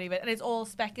do I know any of it, and it's all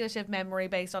speculative memory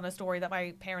based on a story that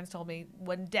my parents told me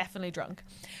when definitely drunk.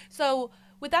 So,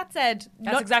 with that said,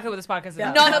 That's exactly what this podcast is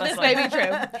about. none of this honestly. may be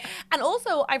true. And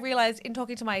also, I realized in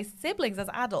talking to my siblings as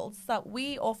adults that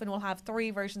we often will have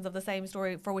 3 versions of the same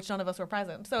story for which none of us were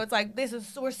present. So it's like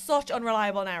we're such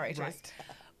unreliable narrators. Right.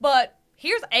 But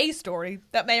here's a story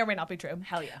that may or may not be true.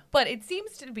 Hell yeah. But it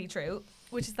seems to be true,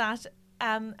 which is that,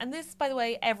 and this, by the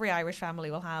way, every Irish family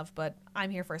will have, but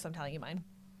I'm here first, I'm telling you mine.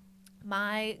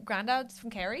 My granddad's from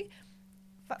Kerry,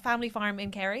 family farm in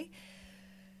Kerry.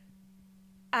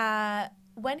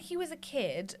 When he was a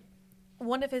kid,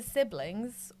 one of his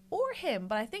siblings, or him,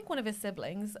 but I think one of his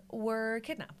siblings, were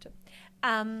kidnapped.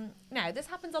 Now, this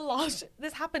happens a lot.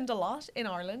 This happened a lot in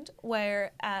Ireland,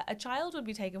 where a child would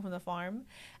be taken from the farm,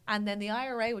 and then the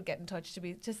IRA would get in touch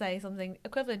to say something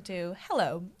equivalent to,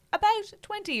 "Hello, about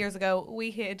 20 years ago,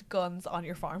 we hid guns on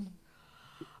your farm.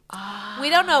 We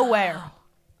don't know where.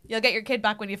 You'll get your kid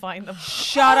back when you find them."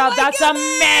 Shut up. That's goodness,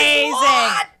 amazing.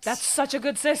 what? That's such a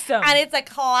good system. And it's a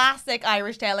classic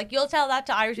Irish tale. Like, you'll tell that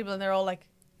to Irish people, and they're all like,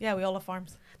 "Yeah, we all have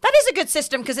farms." That is a good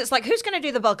system, because it's like, who's going to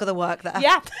do the bulk of the work there?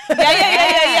 Yeah.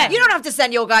 Yeah. You don't have to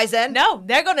send your guys in. No,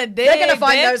 they're going to dig. They're going to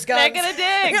find those guns. They're going to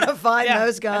dig. They're going to find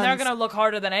those guns. And they're going to look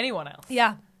harder than anyone else.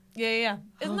 Yeah. Isn't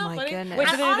Oh that my funny? goodness. Wait,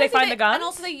 so did they find the guns? And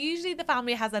also, usually the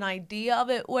family has an idea of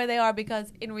it where they are,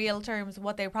 because in real terms,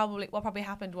 what probably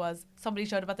happened was somebody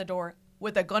showed up at the door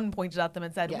with a gun pointed at them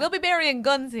and said, "We'll be burying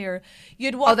guns here."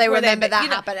 You'd walk. Oh, they where remember that you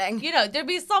know, happening. You know, there'd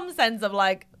be some sense of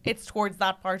like it's towards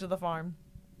that part of the farm,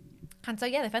 and so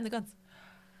they found the guns.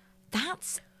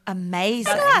 That's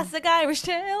amazing. Classic Irish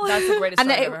tale. That's the greatest And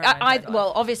story I've ever heard in my entire life.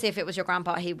 well, obviously, if it was your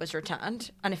grandpa, he was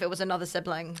returned, and if it was another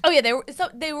sibling, Oh yeah, they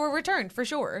were returned for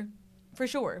sure.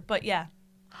 But yeah,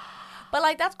 but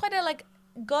like that's quite a like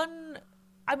gun.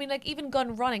 I mean, like even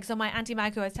gun running. So my Auntie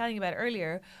Mag, who I was telling you about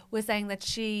earlier, was saying that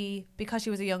because she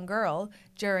was a young girl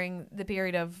during the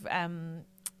period of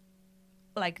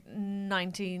like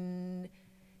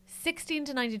 1916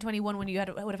 to 1921, when you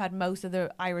would have had most of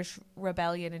the Irish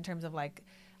rebellion in terms of like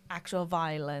actual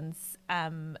violence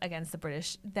against the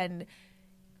British, then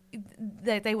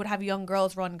they would have young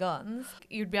girls run guns.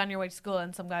 You'd be on your way to school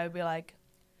and some guy would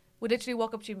literally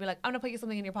walk up to you and be like, "I'm gonna put you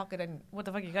something in your pocket," and what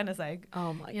the fuck are you gonna say?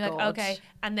 Oh my You're God. like, okay,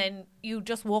 and then you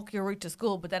just walk your route to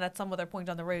school, but then at some other point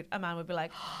on the route, a man would be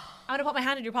like, "I'm gonna put my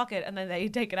hand in your pocket," and then they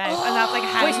take it out, and that's like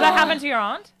how. Wait, so that happened to your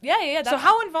aunt? Yeah. So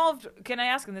how involved, can I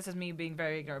ask, and this is me being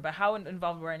very ignorant, but how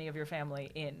involved were any of your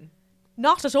family in?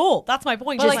 Not at all. That's my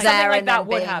point. But Just like there something like and that then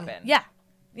would being- happen.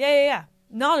 Yeah.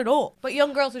 Not at all. But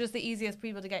young girls are just the easiest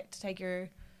people to get to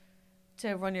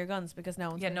run your guns, because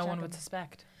no one's Yeah, gonna no check one would them.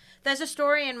 suspect. there's a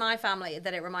story in my family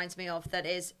that it reminds me of.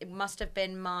 It must have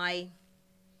been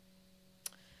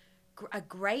a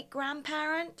great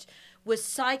grandparent was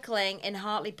cycling in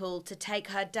Hartlepool to take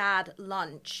her dad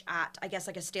lunch at, I guess,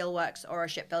 like a steelworks or a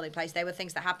shipbuilding place. They were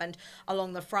things that happened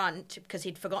along the front because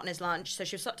he'd forgotten his lunch. So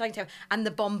she was talking to him, and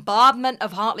the bombardment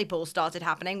of Hartlepool started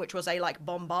happening, which was a like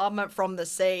bombardment from the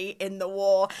sea in the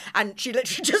war. And she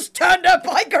literally just turned her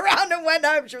bike around and went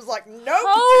home. She was like, nope.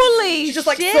 Holy She just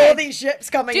like shit. saw these ships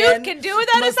coming in. Dude can do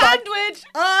without a was like, sandwich.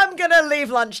 I'm gonna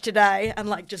leave lunch today, and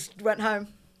like just went home.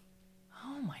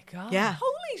 Oh my God. Yeah.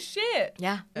 Holy shit.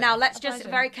 Yeah. Now let's just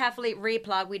Imagine. very carefully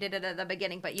replug. We did it at the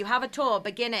beginning, but you have a tour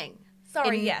beginning.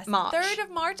 Sorry, in yes. March. 3rd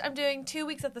of March, I'm doing 2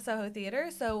 weeks at the Soho Theatre.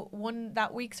 So one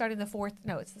that week starting the 4th.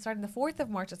 No, it's starting the 4th of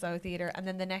March at Soho Theatre. And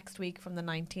then the next week from the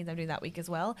 19th, I'm doing that week as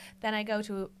well. Then I go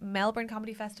to Melbourne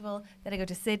Comedy Festival. Then I go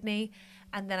to Sydney.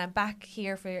 And then I'm back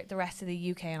here for the rest of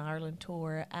the UK and Ireland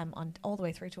tour on all the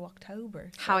way through to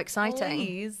October. So How exciting.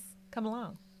 Please come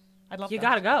along. I'd love You that.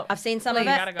 gotta go. I've seen some You of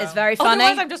it. gotta go. It's very funny.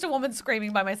 Otherwise, I'm just a woman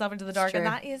screaming by myself into the dark, true. and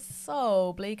that is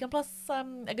so bleak. And plus, I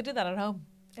could do that at home.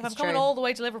 If It's I'm coming true. all the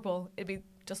way to Liverpool, it'd be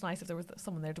just nice if there was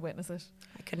someone there to witness it.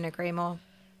 I couldn't agree more.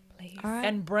 Please. All right.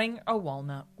 And bring a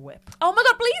walnut whip. Oh my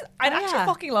God, please! I'd Oh, actually yeah.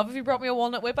 fucking love if you brought me a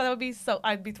walnut whip. That would be so.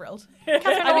 I'd be thrilled.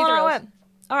 Catherine, I'd be all thrilled. right.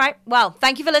 All right. Well,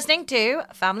 thank you for listening to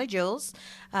Family Jewels.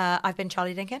 I've been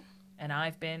Charlie Dinkin. And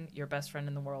I've been your best friend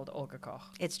in the world, Olga Koch.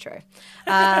 It's true.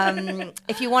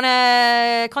 If you want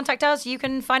to contact us, you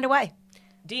can find a way.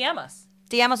 DM us.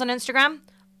 DM us on Instagram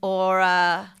or...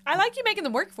 I like you making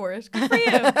them work for it. Good for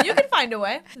you. You can find a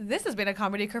way. This has been a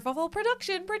Comedy Kerfuffle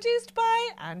production produced by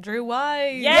Andrew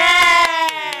White.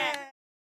 Yeah!